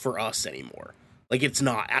just for us anymore. Like it's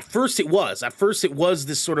not. At first it was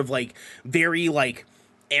this sort of like very like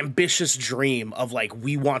ambitious dream of like,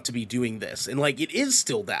 we want to be doing this, and like it is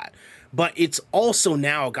still that, but it's also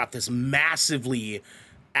now got this massively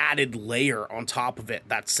added layer on top of it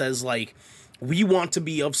that says like, we want to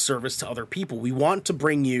be of service to other people. We want to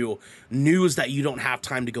bring you news that you don't have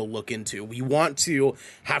time to go look into. We want to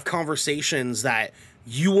have conversations that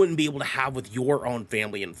you wouldn't be able to have with your own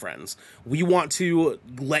family and friends. We want to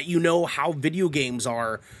let you know how video games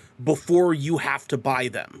are before you have to buy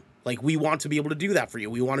them. Like, we want to be able to do that for you.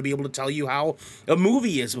 We want to be able to tell you how a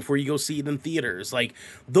movie is before you go see it in theaters. Like,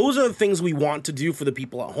 those are the things we want to do for the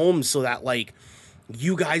people at home so that, like,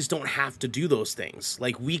 you guys don't have to do those things.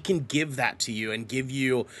 Like, we can give that to you and give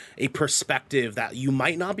you a perspective that you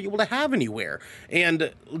might not be able to have anywhere.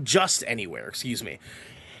 And just anywhere, excuse me.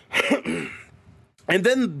 And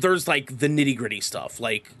then there's, like, the nitty-gritty stuff.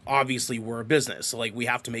 Like, obviously, we're a business. So, like, we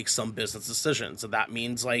have to make some business decisions. And that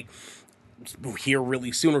means, like, here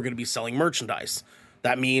really soon we're going to be selling merchandise.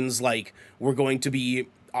 That means, like, we're going to be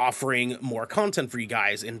offering more content for you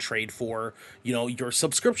guys in trade for, you know, your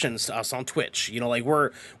subscriptions to us on Twitch. You know, like,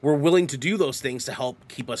 we're willing to do those things to help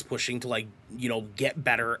keep us pushing to, like, you know, get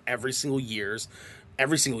better every single year,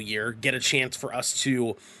 get a chance for us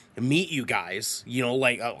to meet you guys, you know,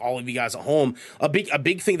 like, all of you guys at home. A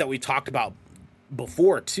big thing that we talked about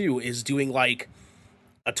before too is doing, like,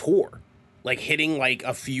 a tour, like hitting, like,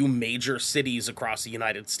 a few major cities across the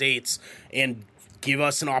United States and give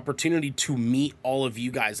us an opportunity to meet all of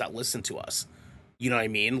you guys that listen to us. You know what I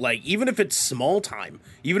mean? Like, even if it's small time,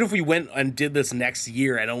 even if we went and did this next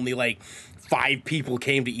year and only, like, 5 people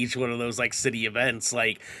came to each one of those, like, city events,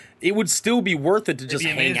 like, it would still be worth it to just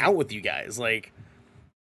hang out with you guys. Like,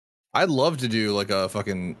 I'd love to do, like, a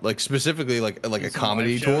fucking, like, specifically like a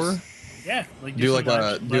comedy tour. Yeah, like do like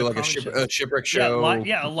a shipwreck show. A shipwreck show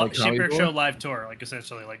live tour, like,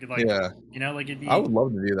 essentially, like yeah, you know, like, it'd be. I would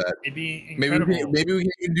love to do that. It'd be incredible. Maybe we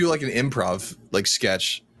can do, like, an improv, like,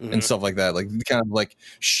 sketch and stuff like that, like, kind of, like,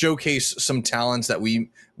 showcase some talents that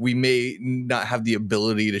we may not have the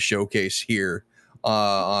ability to showcase here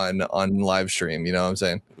on live stream. You know what I'm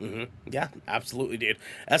saying? Yeah, absolutely, dude.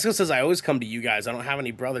 Esco says, I always come to you guys. I don't have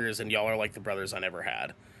any brothers, and y'all are like the brothers I never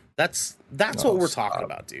had. That's what we're talking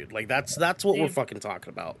about, dude. Like, that's what we're fucking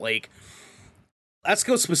talking about. Like, let's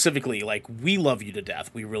go specifically. Like, we love you to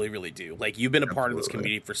death. We really, really do. Like, you've been a part of this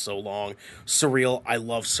community for so long. Surreal, I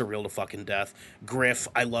love Surreal to fucking death. Griff,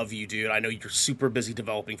 I love you, dude. I know you're super busy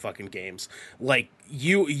developing fucking games. Like,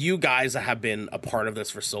 you guys that have been a part of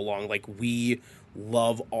this for so long, like, we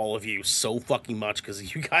love all of you so fucking much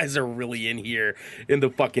because you guys are really in here in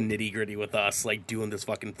the fucking nitty gritty with us, like, doing this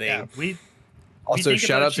fucking thing. Yeah, also,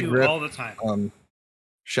 shout out to Griff all the time.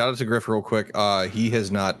 Shout out to Griff real quick. He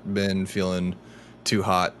has not been feeling too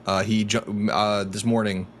hot. This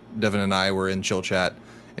morning, Devin and I were in chill chat,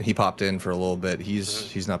 and he popped in for a little bit.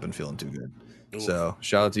 He's not been feeling too good. Ooh. So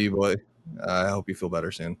shout out to you, boy. I hope you feel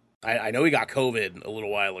better soon. I know he got COVID a little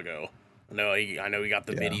while ago. I know he got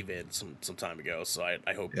the midi vid some time ago. So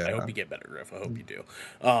I hope you get better, Griff. I hope you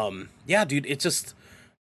do. Yeah, dude. It's just.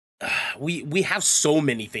 We have so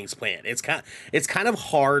many things planned. It's kind of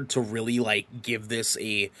hard to really, like, give this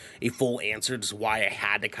a full answer. Just why I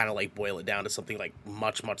had to kind of, like, boil it down to something, like,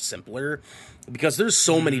 much simpler, because there's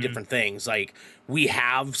so many different things. Like, we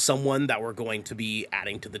have someone that we're going to be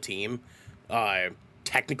adding to the team.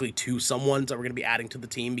 Technically 2 someones that we're going to be adding to the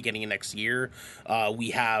team beginning of next year.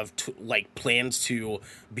 We have plans to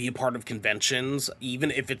be a part of conventions,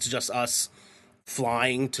 even if it's just us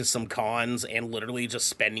flying to some cons and literally just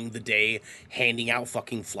spending the day handing out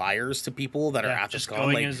fucking flyers to people that are at this con.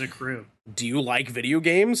 Going, like, as a crew. Do you like video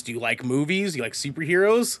games? Do you like movies? Do you like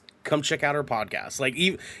superheroes? Come check out our podcast. Like,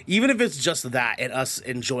 even if it's just that and us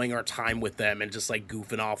enjoying our time with them and just, like,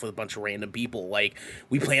 goofing off with a bunch of random people, like,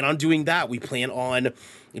 we plan on doing that. We plan on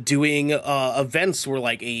doing events where,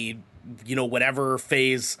 like, a, you know, whatever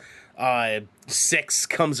phase 6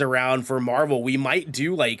 comes around for Marvel, we might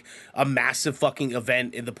do, like, a massive fucking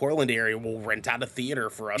event in the Portland area. We'll rent out a theater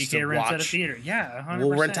for us to watch. Out a theater. Yeah, 100%.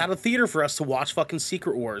 We'll rent out a theater for us to watch fucking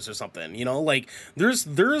Secret Wars or something. You know, like, there's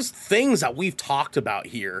things that we've talked about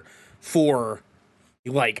here for,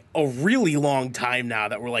 like, a really long time now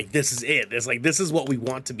that we're like, this is it. This is what we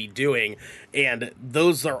want to be doing. And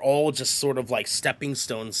those are all just sort of like stepping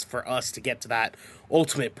stones for us to get to that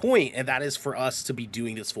ultimate point, and that is for us to be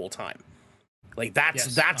doing this full time. Like, that's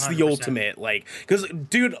 100%. The ultimate, like, because,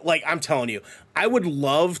 dude, like, I'm telling you, I would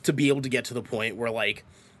love to be able to get to the point where, like,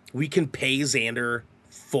 we can pay Xander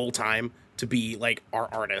full time to be, like, our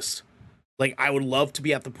artist. Like, I would love to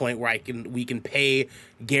be at the point where we can pay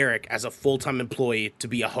Garrick as a full-time employee to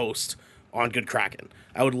be a host on Good Kraken.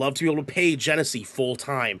 I would love to be able to pay Genesee full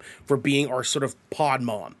time for being our sort of pod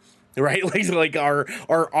mom. Right, like our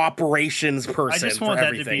operations person. I just want that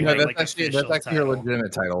everything. To be that's actually her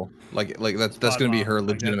legitimate title. Like that's going to be her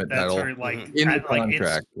legitimate title. Her, like, in the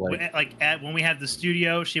contract. When we have the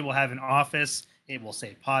studio, she will have an office. It will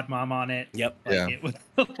say Pod Mom on it. Yep.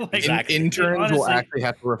 Like, Interns will actually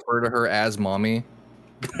have to refer to her as mommy.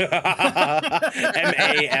 Mami.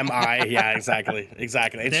 Yeah, exactly.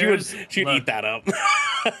 And she'd eat that up.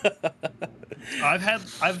 I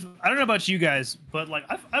don't know about you guys, but like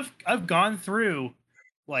I've gone through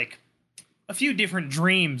like a few different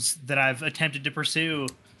dreams that I've attempted to pursue.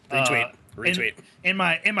 Retweet. In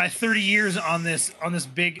my 30 years on this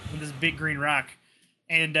big green rock,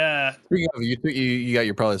 and Speaking of, you got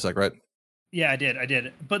your Prilosec, right? yeah, I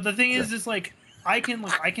did. But the thing is like I can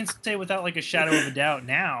say without like a shadow of a doubt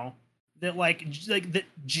now that like the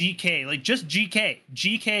GK, like just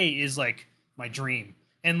GK is like my dream,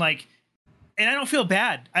 and I don't feel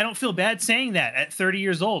bad. I don't feel bad saying that at 30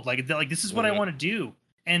 years old. Like this is what I want to do.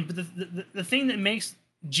 And but the thing that makes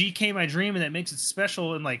GK my dream and that makes it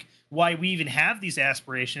special and like why we even have these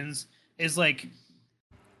aspirations is like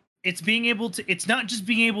it's not just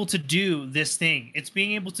being able to do this thing. It's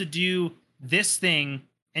being able to do this thing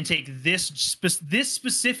and take this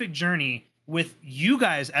specific journey with you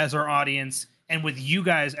guys as our audience and with you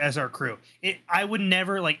guys as our crew. I would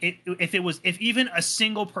never like it if even a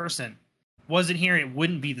single person wasn't here, it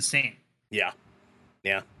wouldn't be the same. Yeah.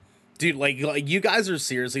 Dude, like you guys are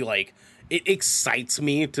seriously like, it excites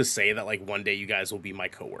me to say that like one day you guys will be my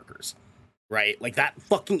coworkers. Right? Like that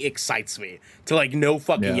fucking excites me to like no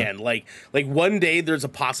fucking end. Like one day there's a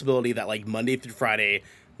possibility that like Monday through Friday,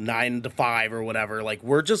 9 to 5 or whatever, like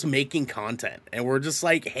we're just making content and we're just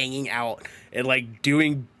like hanging out and like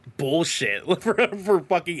doing bullshit for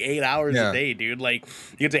fucking 8 hours a day, dude. Like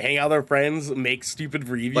you get to hang out with our friends, make stupid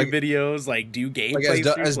review videos, like do gameplay.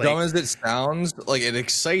 Like, as dumb as it sounds, like it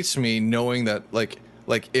excites me knowing that like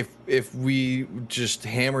if we just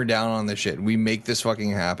hammer down on this shit, we make this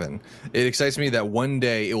fucking happen. It excites me that one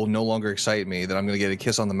day it will no longer excite me that I'm gonna get a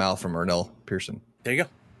kiss on the mouth from Ernell Pearson. There you go.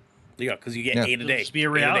 Because you get 8 a day. Just be a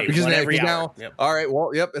reality. Because now, all right, well,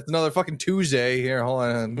 it's another fucking Tuesday here. Hold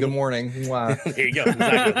on. Good morning. Wow. There you go.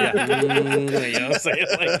 Exactly. You know what I'm saying?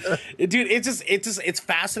 Like, dude, it's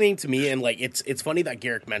fascinating to me, and like it's funny that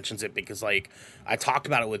Garrick mentions it because like I talked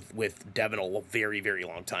about it with Devin a very, very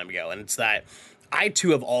long time ago, and it's that I too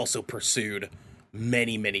have also pursued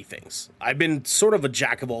many things. I've been sort of a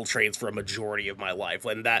jack of all trades for a majority of my life,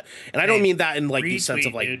 and I don't mean that in like the sense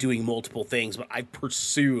of like doing multiple things, but I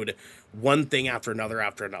pursued one thing after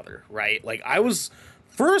another, right? Like I was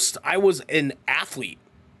an athlete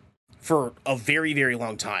for a very, very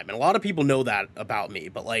long time, and a lot of people know that about me,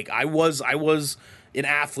 but like I was an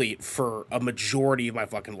athlete for a majority of my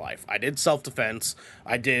fucking life. I did self-defense,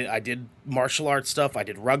 I did martial arts stuff, I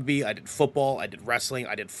did rugby, I did football, I did wrestling,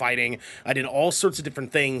 I did fighting, I did all sorts of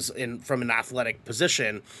different things from an athletic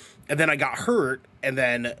position, and then I got hurt, and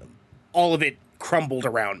then all of it crumbled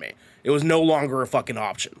around me. It was no longer a fucking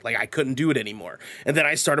option. Like I couldn't do it anymore. And then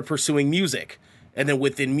I started pursuing music. And then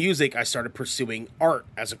within music, I started pursuing art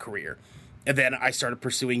as a career. And then I started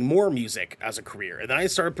pursuing more music as a career. And then I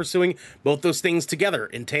started pursuing both those things together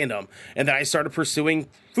in tandem. And then I started pursuing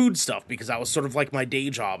food stuff because that was sort of like my day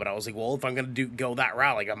job. And I was like, well, if I'm going to go that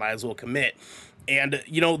route, like I might as well commit. And,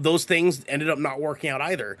 you know, those things ended up not working out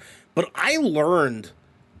either. But I learned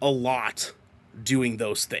a lot doing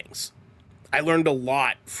those things. I learned a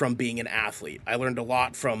lot from being an athlete. I learned a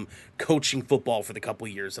lot from coaching football for the couple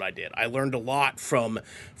of years that I did. I learned a lot from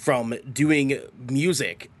doing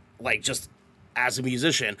music, like just as a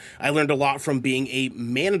musician. I learned a lot from being a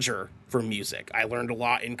manager for music. I learned a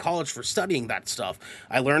lot in college for studying that stuff.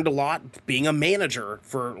 I learned a lot being a manager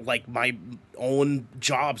for like my own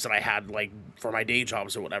jobs that I had, like for my day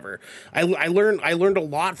jobs or whatever. I learned a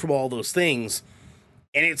lot from all those things.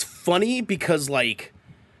 And it's funny because like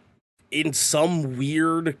in some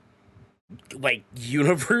weird like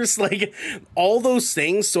universe, like all those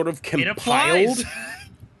things sort of compiled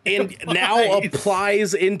and now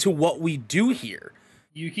applies into what we do here.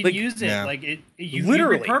 You can use it like you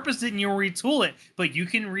repurpose it and you'll retool it, but you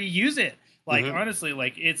can reuse it. Like honestly,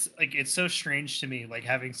 like it's so strange to me, like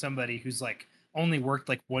having somebody who's like only worked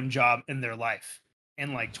like one job in their life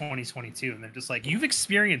in like 2022, and they're just like, you've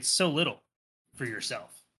experienced so little for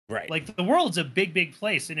yourself. Right. Like the world's a big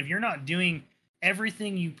place. And if you're not doing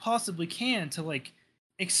everything you possibly can to like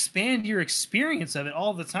expand your experience of it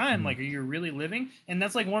all the time, like, are you really living? And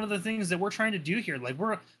that's like one of the things that we're trying to do here. Like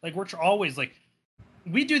we're always like,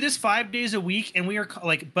 we do this 5 days a week and we are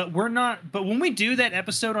like, but when we do that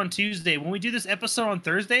episode on Tuesday, when we do this episode on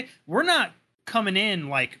Thursday, we're not coming in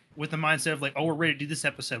like with the mindset of like, oh, we're ready to do this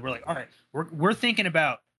episode. We're like, all right, we're thinking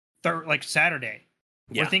about like Saturday.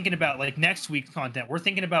 Yeah. We're thinking about like next week's content. We're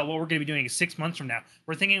thinking about what we're going to be doing 6 months from now.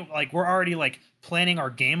 We're thinking like we're already like planning our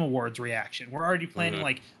Game Awards reaction. We're already planning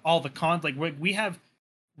like all the like we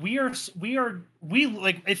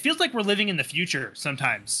like it feels like we're living in the future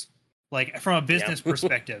sometimes. like from a business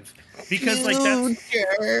perspective, because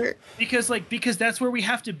because that's where we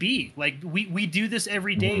have to be. Like we do this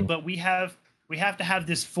every day, but we have to have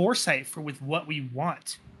this foresight for with what we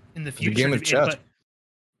want in the future. The game of chess.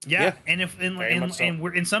 And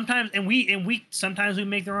sometimes we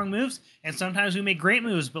make the wrong moves, and sometimes we make great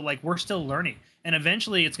moves, but like we're still learning, and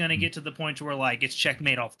eventually it's going to get to the point where like it's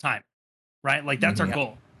checkmate all the time, right? Like that's our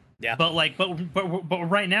goal. Yeah. But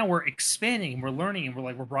right now we're expanding and we're learning and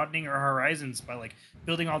we're broadening our horizons by like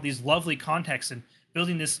building all these lovely contexts and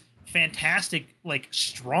building this fantastic like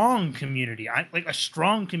strong community. A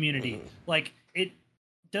strong community. Like it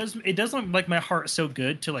does like my heart so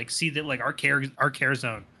good to like see that like our care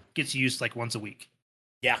zone gets used like once a week.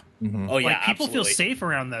 Yeah. Oh yeah. Like people absolutely. feel safe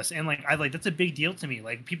around us, and like that's a big deal to me.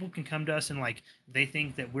 Like people can come to us and like they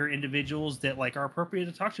think that we're individuals that like are appropriate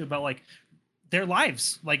to talk to about like their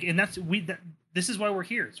lives. Like, and this is why we're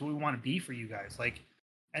here. It's what we want to be for you guys. Like,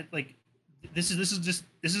 this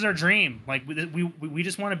is our dream. Like we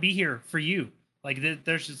just want to be here for you. Like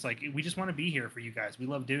there's just like we just want to be here for you guys. We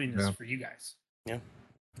love doing this for you guys. Yeah.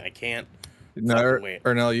 I can't. No,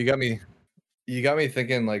 or no, you got me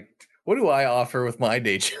thinking like, what do I offer with my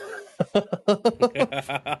day job?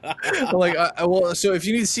 Like, well, so if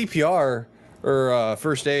you need CPR or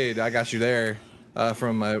first aid, I got you there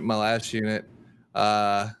from my last unit.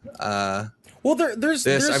 Well, there's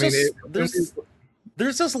just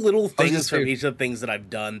little things from each of the things that I've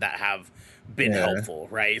done that have been helpful,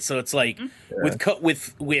 right? So it's like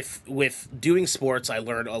with doing sports, I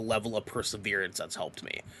learned a level of perseverance that's helped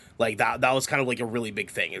me. Like that was kind of like a really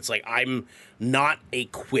big thing. It's like I'm not a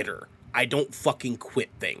quitter. I don't fucking quit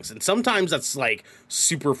things, and sometimes that's like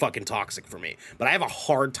super fucking toxic for me. But I have a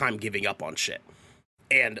hard time giving up on shit.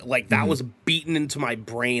 And like that was beaten into my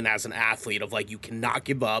brain as an athlete of like, you cannot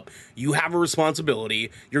give up. You have a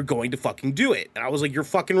responsibility. You're going to fucking do it. And I was like, you're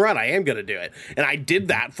fucking right. I am going to do it. And I did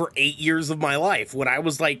that for 8 years of my life when I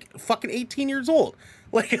was like fucking 18 years old.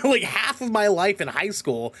 Like half of my life in high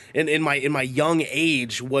school and in my young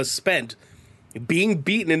age was spent being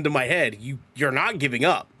beaten into my head. You're not giving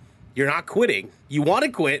up. You're not quitting. You want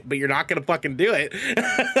to quit, but you're not going to fucking do it.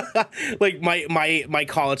 Like my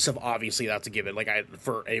college stuff, obviously that's a given. Like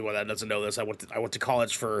for anyone that doesn't know this, I went to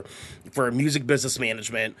college for music business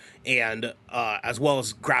management and as well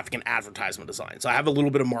as graphic and advertisement design. So I have a little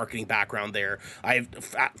bit of marketing background there. I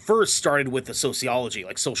at first started with the sociology,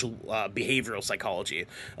 like social behavioral psychology,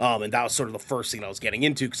 and that was sort of the first thing I was getting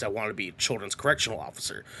into because I wanted to be a children's correctional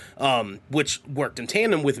officer, which worked in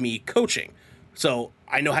tandem with me coaching. So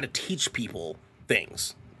I know how to teach people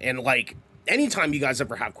things. And like anytime you guys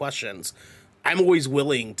ever have questions, I'm always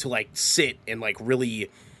willing to like sit and like really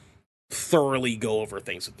thoroughly go over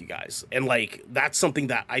things with you guys. And like that's something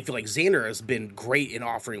that I feel like Xander has been great in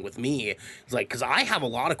offering with me. It's like because I have a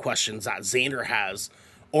lot of questions that Xander has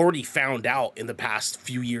already found out in the past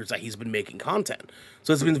few years that he's been making content.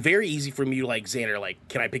 So it's been very easy for me to like, Xander, like,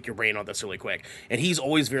 can I pick your brain on this really quick? And he's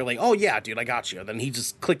always very like, oh yeah, dude, I got you. And then he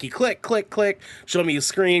just click, show me a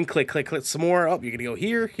screen, click some more. Oh, you're gonna go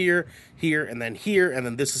here, and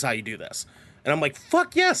then this is how you do this. And I'm like,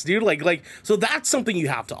 fuck yes, dude. Like, so that's something you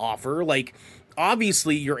have to offer. Like,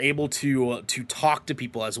 obviously you're able to talk to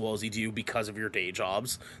people as well as you do because of your day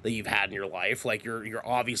jobs that you've had in your life. Like you're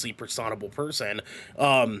obviously a personable person.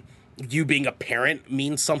 You being a parent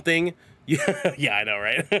means something. Yeah, I know,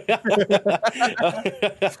 right?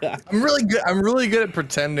 I'm really good at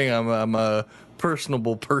pretending I'm a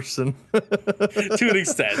personable person. To an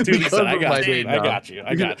extent. I got you.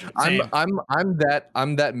 I'm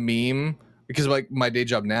that meme because like my day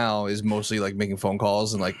job now is mostly like making phone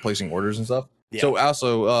calls and like placing orders and stuff. Yeah. So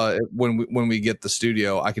also when we get the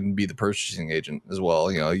studio, I can be the purchasing agent as well.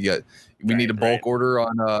 You know, we need a bulk order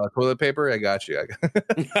on toilet paper. I got you.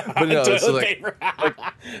 But no, so like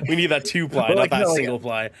we need that 2-ply, not that single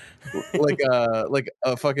ply. like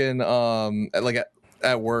a fucking like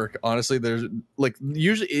at work. Honestly, there's like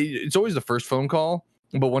usually it's always the first phone call,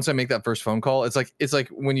 but once I make that first phone call, it's like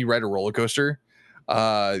when you ride a roller coaster.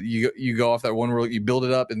 You go off that one roller, you build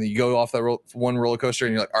it up, and then you go off that one roller coaster,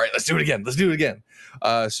 and you're like, all right, let's do it again.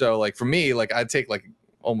 So like for me, like I'd take like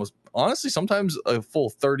almost honestly sometimes a full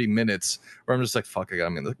 30 minutes where I'm just like, fuck, I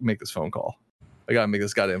gotta make this phone call. I gotta make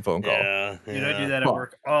this goddamn phone call. Yeah. Dude, I do that at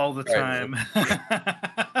work all the time.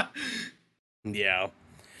 Right. Yeah.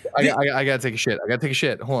 I gotta take a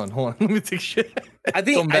shit. Hold on. Let me take a shit. I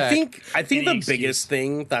think the biggest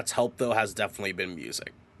thing that's helped though has definitely been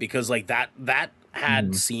music, because like that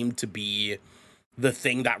had seemed to be the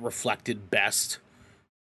thing that reflected best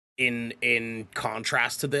in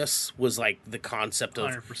contrast to this was like the concept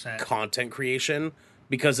of 100%. Content creation,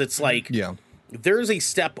 because it's like there's a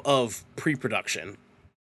step of pre-production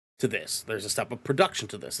to this. There's a step of production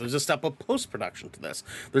to this. There's a step of post-production to this.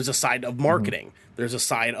 There's a side of marketing. Mm-hmm. There's a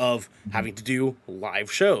side of having to do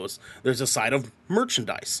live shows. There's a side of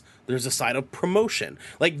merchandise. There's a side of promotion.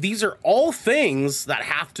 Like, these are all things that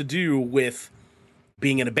have to do with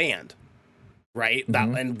being in a band. Right?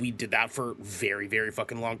 Mm-hmm. And we did that for very, very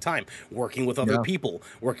fucking long time. Working with other people,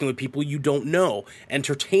 working with people you don't know,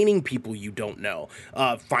 entertaining people you don't know,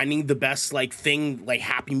 finding the best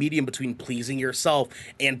happy medium between pleasing yourself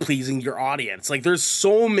and pleasing your audience. Like, there's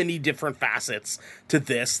so many different facets to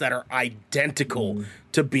this that are identical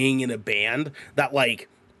to being in a band that, like,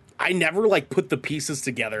 I never put the pieces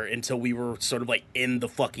together until we were sort of in the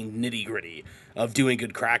fucking nitty gritty of doing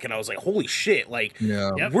Good Kraken. I was like, holy shit,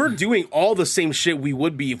 we're doing all the same shit we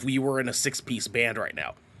would be if we were in a 6-piece band right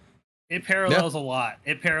now. It parallels a lot.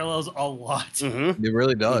 It parallels a lot. Mm-hmm. It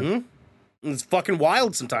really does. Mm-hmm. It's fucking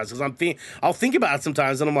wild sometimes because I'll think about it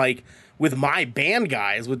sometimes and I'm like, with my band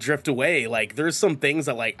guys with Drift Away, there's some things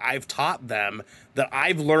that I've taught them that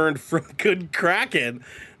I've learned from Good Kraken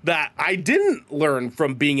that I didn't learn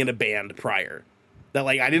from being in a band prior. That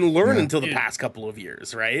I didn't learn until the past couple of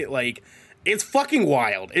years, right? It's fucking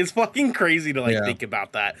wild. It's fucking crazy to think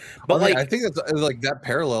about that. But I think that's that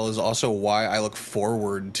parallel is also why I look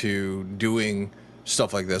forward to doing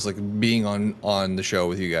stuff like this, being on the show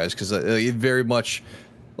with you guys, because it very much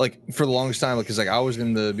for the longest time, because I was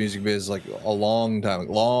in the music biz a long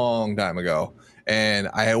time ago, and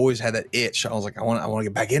I always had that itch. I was like, I want to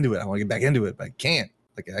get back into it. But I can't.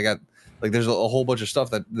 I got there's a whole bunch of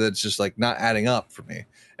stuff that's just not adding up for me.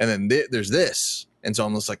 And then there's this, and so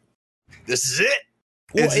I'm just this is it.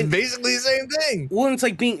 Well, it's basically the same thing. Well, it's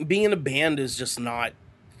being in a band is just not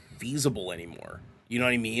feasible anymore. You know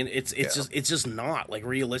what I mean? It's just not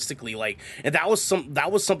realistically and that was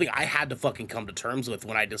something I had to fucking come to terms with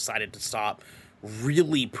when I decided to stop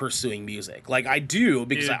really pursuing music. I do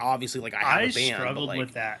because I obviously I have a band. I struggled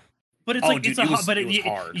with that. But it's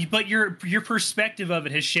but your perspective of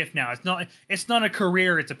it has shifted now. It's not a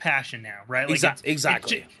career, it's a passion now, right?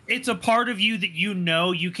 Exactly. It's a part of you that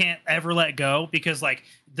you can't ever let go, because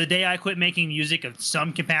the day I quit making music of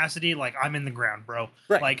some capacity, I'm in the ground, bro.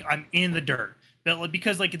 Right. I'm in the dirt. But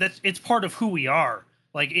because it's part of who we are.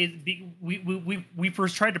 We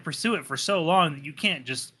first tried to pursue it for so long that you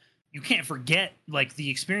can't forget the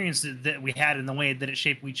experience that we had in the way that it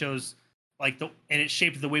shaped it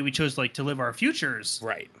shaped the way we chose to live our futures,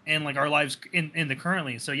 right, and our lives in the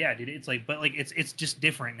currently. So yeah, dude, it's it's just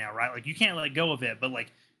different now, right? You can't let go of it, but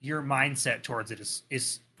your mindset towards it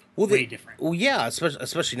is way different. Well, yeah,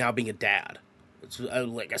 especially now being a dad. It's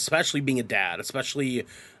especially being a dad, especially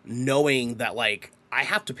knowing that I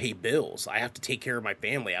have to pay bills, I have to take care of my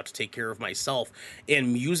family, I have to take care of myself,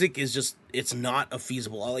 and music is just, it's not a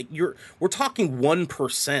feasible. We're talking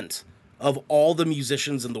 1% of all the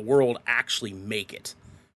musicians in the world actually make it,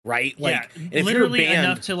 right? If literally band,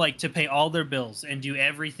 enough to pay all their bills and do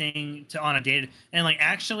everything on a day, and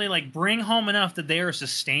actually bring home enough that they are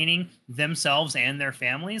sustaining themselves and their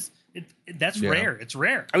families. That's rare. It's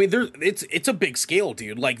rare. I mean, it's a big scale,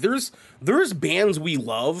 dude. There's bands we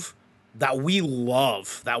love that we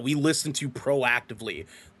listen to proactively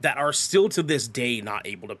that are still to this day not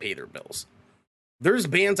able to pay their bills. There's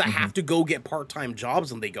bands that have to go get part-time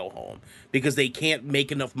jobs when they go home because they can't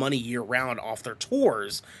make enough money year-round off their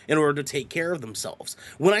tours in order to take care of themselves.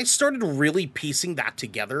 When I started really piecing that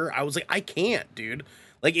together, I was like, I can't, dude.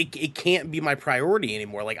 It can't be my priority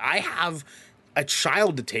anymore. I have a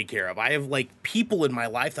child to take care of. I have people in my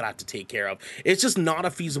life that I have to take care of. It's just not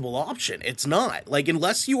a feasible option. It's not.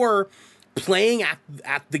 Unless you are playing at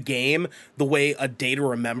the game the way A Day to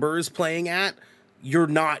Remember is playing at, you're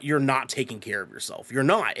not taking care of yourself. You're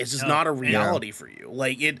not. It's just not a reality for you.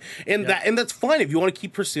 That's fine if you want to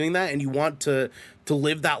keep pursuing that and you want to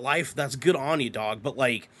live that life. That's good on you, dog. But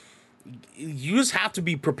you just have to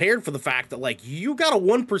be prepared for the fact that you got a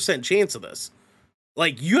 1% chance of this.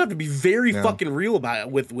 You have to be very fucking real about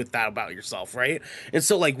it with that about yourself, right? And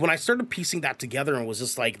so when I started piecing that together and was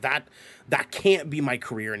just that can't be my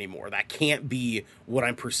career anymore. That can't be what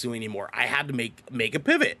I'm pursuing anymore. I had to make a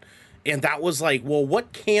pivot. And that was well,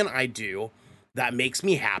 what can I do that makes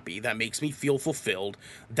me happy, that makes me feel fulfilled,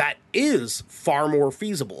 that is far more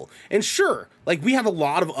feasible? And sure, we have a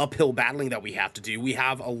lot of uphill battling that we have to do. We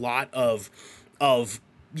have a lot of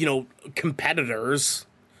competitors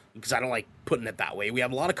because I don't like putting it that way. We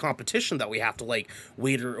have a lot of competition that we have to like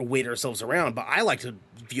wait ourselves around, but I like to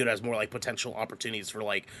view it as more like potential opportunities for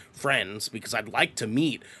like friends, because I'd like to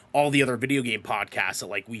meet all the other video game podcasts that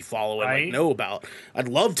like we follow and like know about. I'd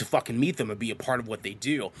love to fucking meet them and be a part of what they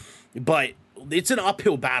do, but it's an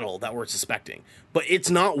uphill battle that we're suspecting. But it's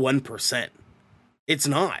not 1%. It's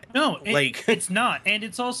not. No, it's not, and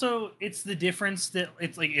it's also the difference that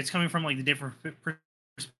it's coming from like the different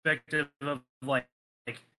perspective of like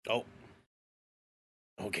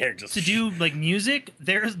just to do like music.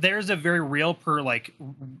 There's a very real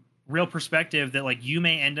perspective that like you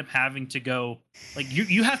may end up having to go like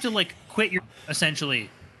you have to like quit your essentially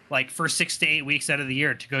like for 6 to 8 weeks out of the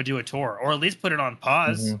year to go do a tour, or at least put it on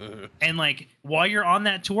pause. And like while you're on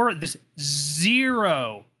that tour, there's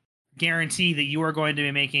zero guarantee that you are going to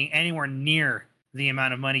be making anywhere near the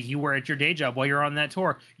amount of money you were at your day job while you're on that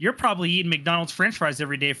tour. You're probably eating McDonald's French fries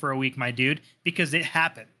every day for a week, my dude, because it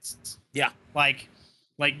happens. Yeah. Guess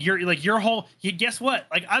what?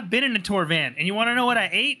 Like, I've been in a tour van, and you want to know what I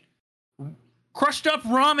ate? Crushed up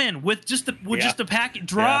ramen with just the package,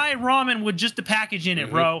 dry ramen with just the package in it,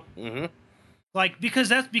 bro. Like,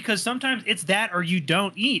 because sometimes it's that or you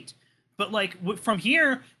don't eat. But like from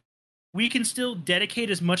here, we can still dedicate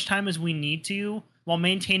as much time as we need to while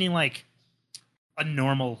maintaining like a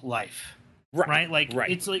normal life, right?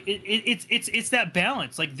 It's like it's that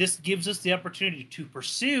balance. Like, this gives us the opportunity to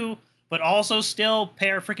pursue, but also still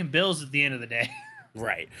pay our freaking bills at the end of the day.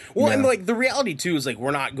 Right. Well, and like the reality too is like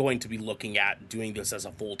we're not going to be looking at doing this as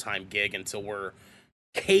a full-time gig until we're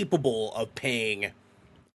capable of paying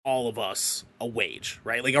all of us a wage,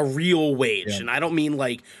 right? Like a real wage. And I don't mean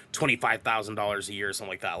like $25,000 a year or something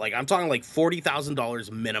like that. Like, I'm talking like $40,000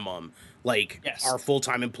 minimum. Like, our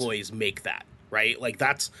full-time employees make that, right? Like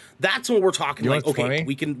that's what we're talking. Like, okay,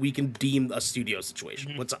 we can deem a studio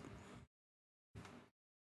situation. What's up?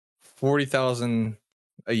 40,000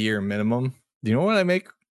 a year minimum. Do you know what I make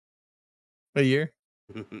a year?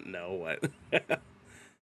 No, what?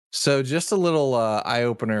 So just a little eye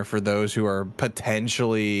opener for those who are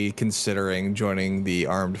potentially considering joining the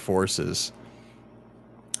armed forces.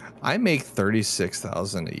 I make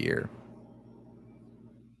 36,000 a year.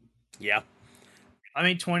 Yeah. I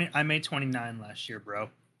made 29 last year,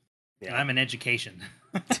 bro. Yeah. I'm in education.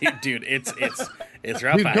 Dude, it's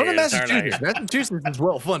rough. Dude, go to Massachusetts. Massachusetts is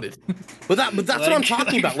well funded. But that's what I'm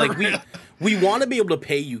talking about. Like, we want to be able to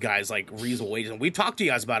pay you guys like reasonable wages. And we've talked to you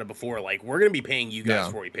guys about it before. Like, we're gonna be paying you guys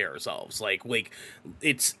before we pay ourselves. Like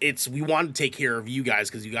it's we want to take care of you guys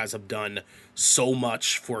because you guys have done so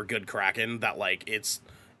much for Good Kraken that like it's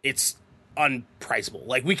unpriceable.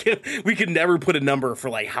 Like, we could never put a number for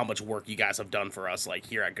like how much work you guys have done for us, like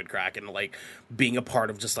here at Good Kraken, like being a part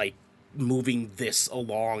of just like moving this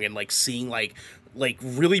along and like seeing like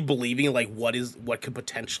really believing like what could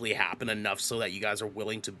potentially happen enough so that you guys are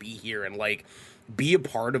willing to be here and like be a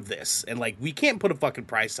part of this. And like, we can't put a fucking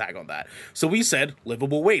price tag on that, so we said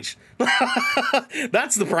livable wage.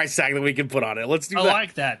 That's the price tag that we can put on it. Let's do that. I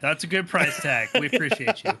like that. That's a good price tag. We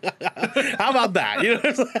appreciate you. How about that? You know?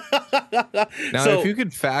 Now, if you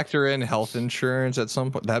could factor in health insurance at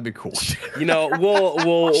some point, that'd be cool. You know, we'll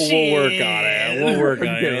work on it. We'll work on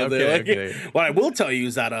it. Okay. What I will tell you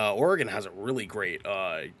is that Oregon has a really great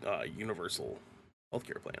universal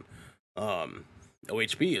healthcare plan.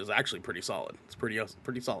 OHP is actually pretty solid. It's pretty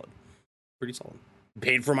solid.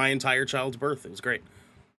 Paid for my entire child's birth. It was great.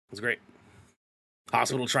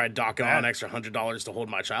 Hospital tried docking on an extra $100 to hold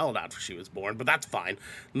my child after she was born, but that's fine.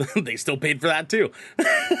 They still paid for that too.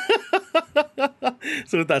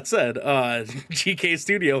 So with that said, GK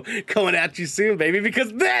Studio coming at you soon, baby,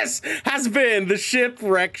 because this has been the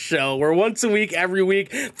Shipwreck Show, where once a week, every week,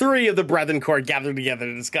 3 of the Brethren Court gather together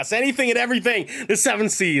to discuss anything and everything the 7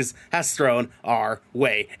 Seas has thrown our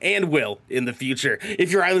way and will in the future.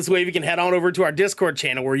 If you're Islands Wave, you can head on over to our Discord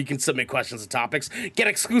channel where you can submit questions and topics, get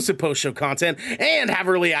exclusive post-show content, and have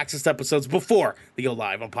early access to episodes before they go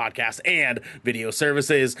live on podcast and video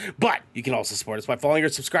services. But you can also support us by following or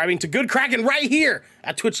subscribing to Good Kraken right here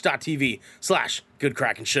at twitch.tv/Good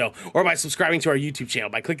Kraken Show, or by subscribing to our YouTube channel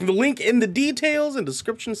by clicking the link in the details and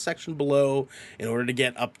description section below in order to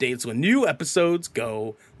get updates when new episodes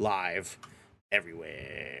go live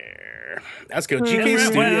everywhere. Let's go. GK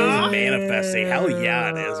Studios manifesting. Hell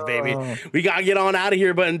yeah, it is, baby. We gotta get on out of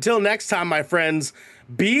here, but until next time, my friends,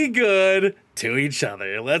 be good to each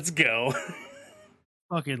other. Let's go.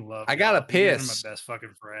 Fucking love. I gotta piss. You're my best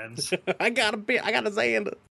fucking friends. I gotta sand.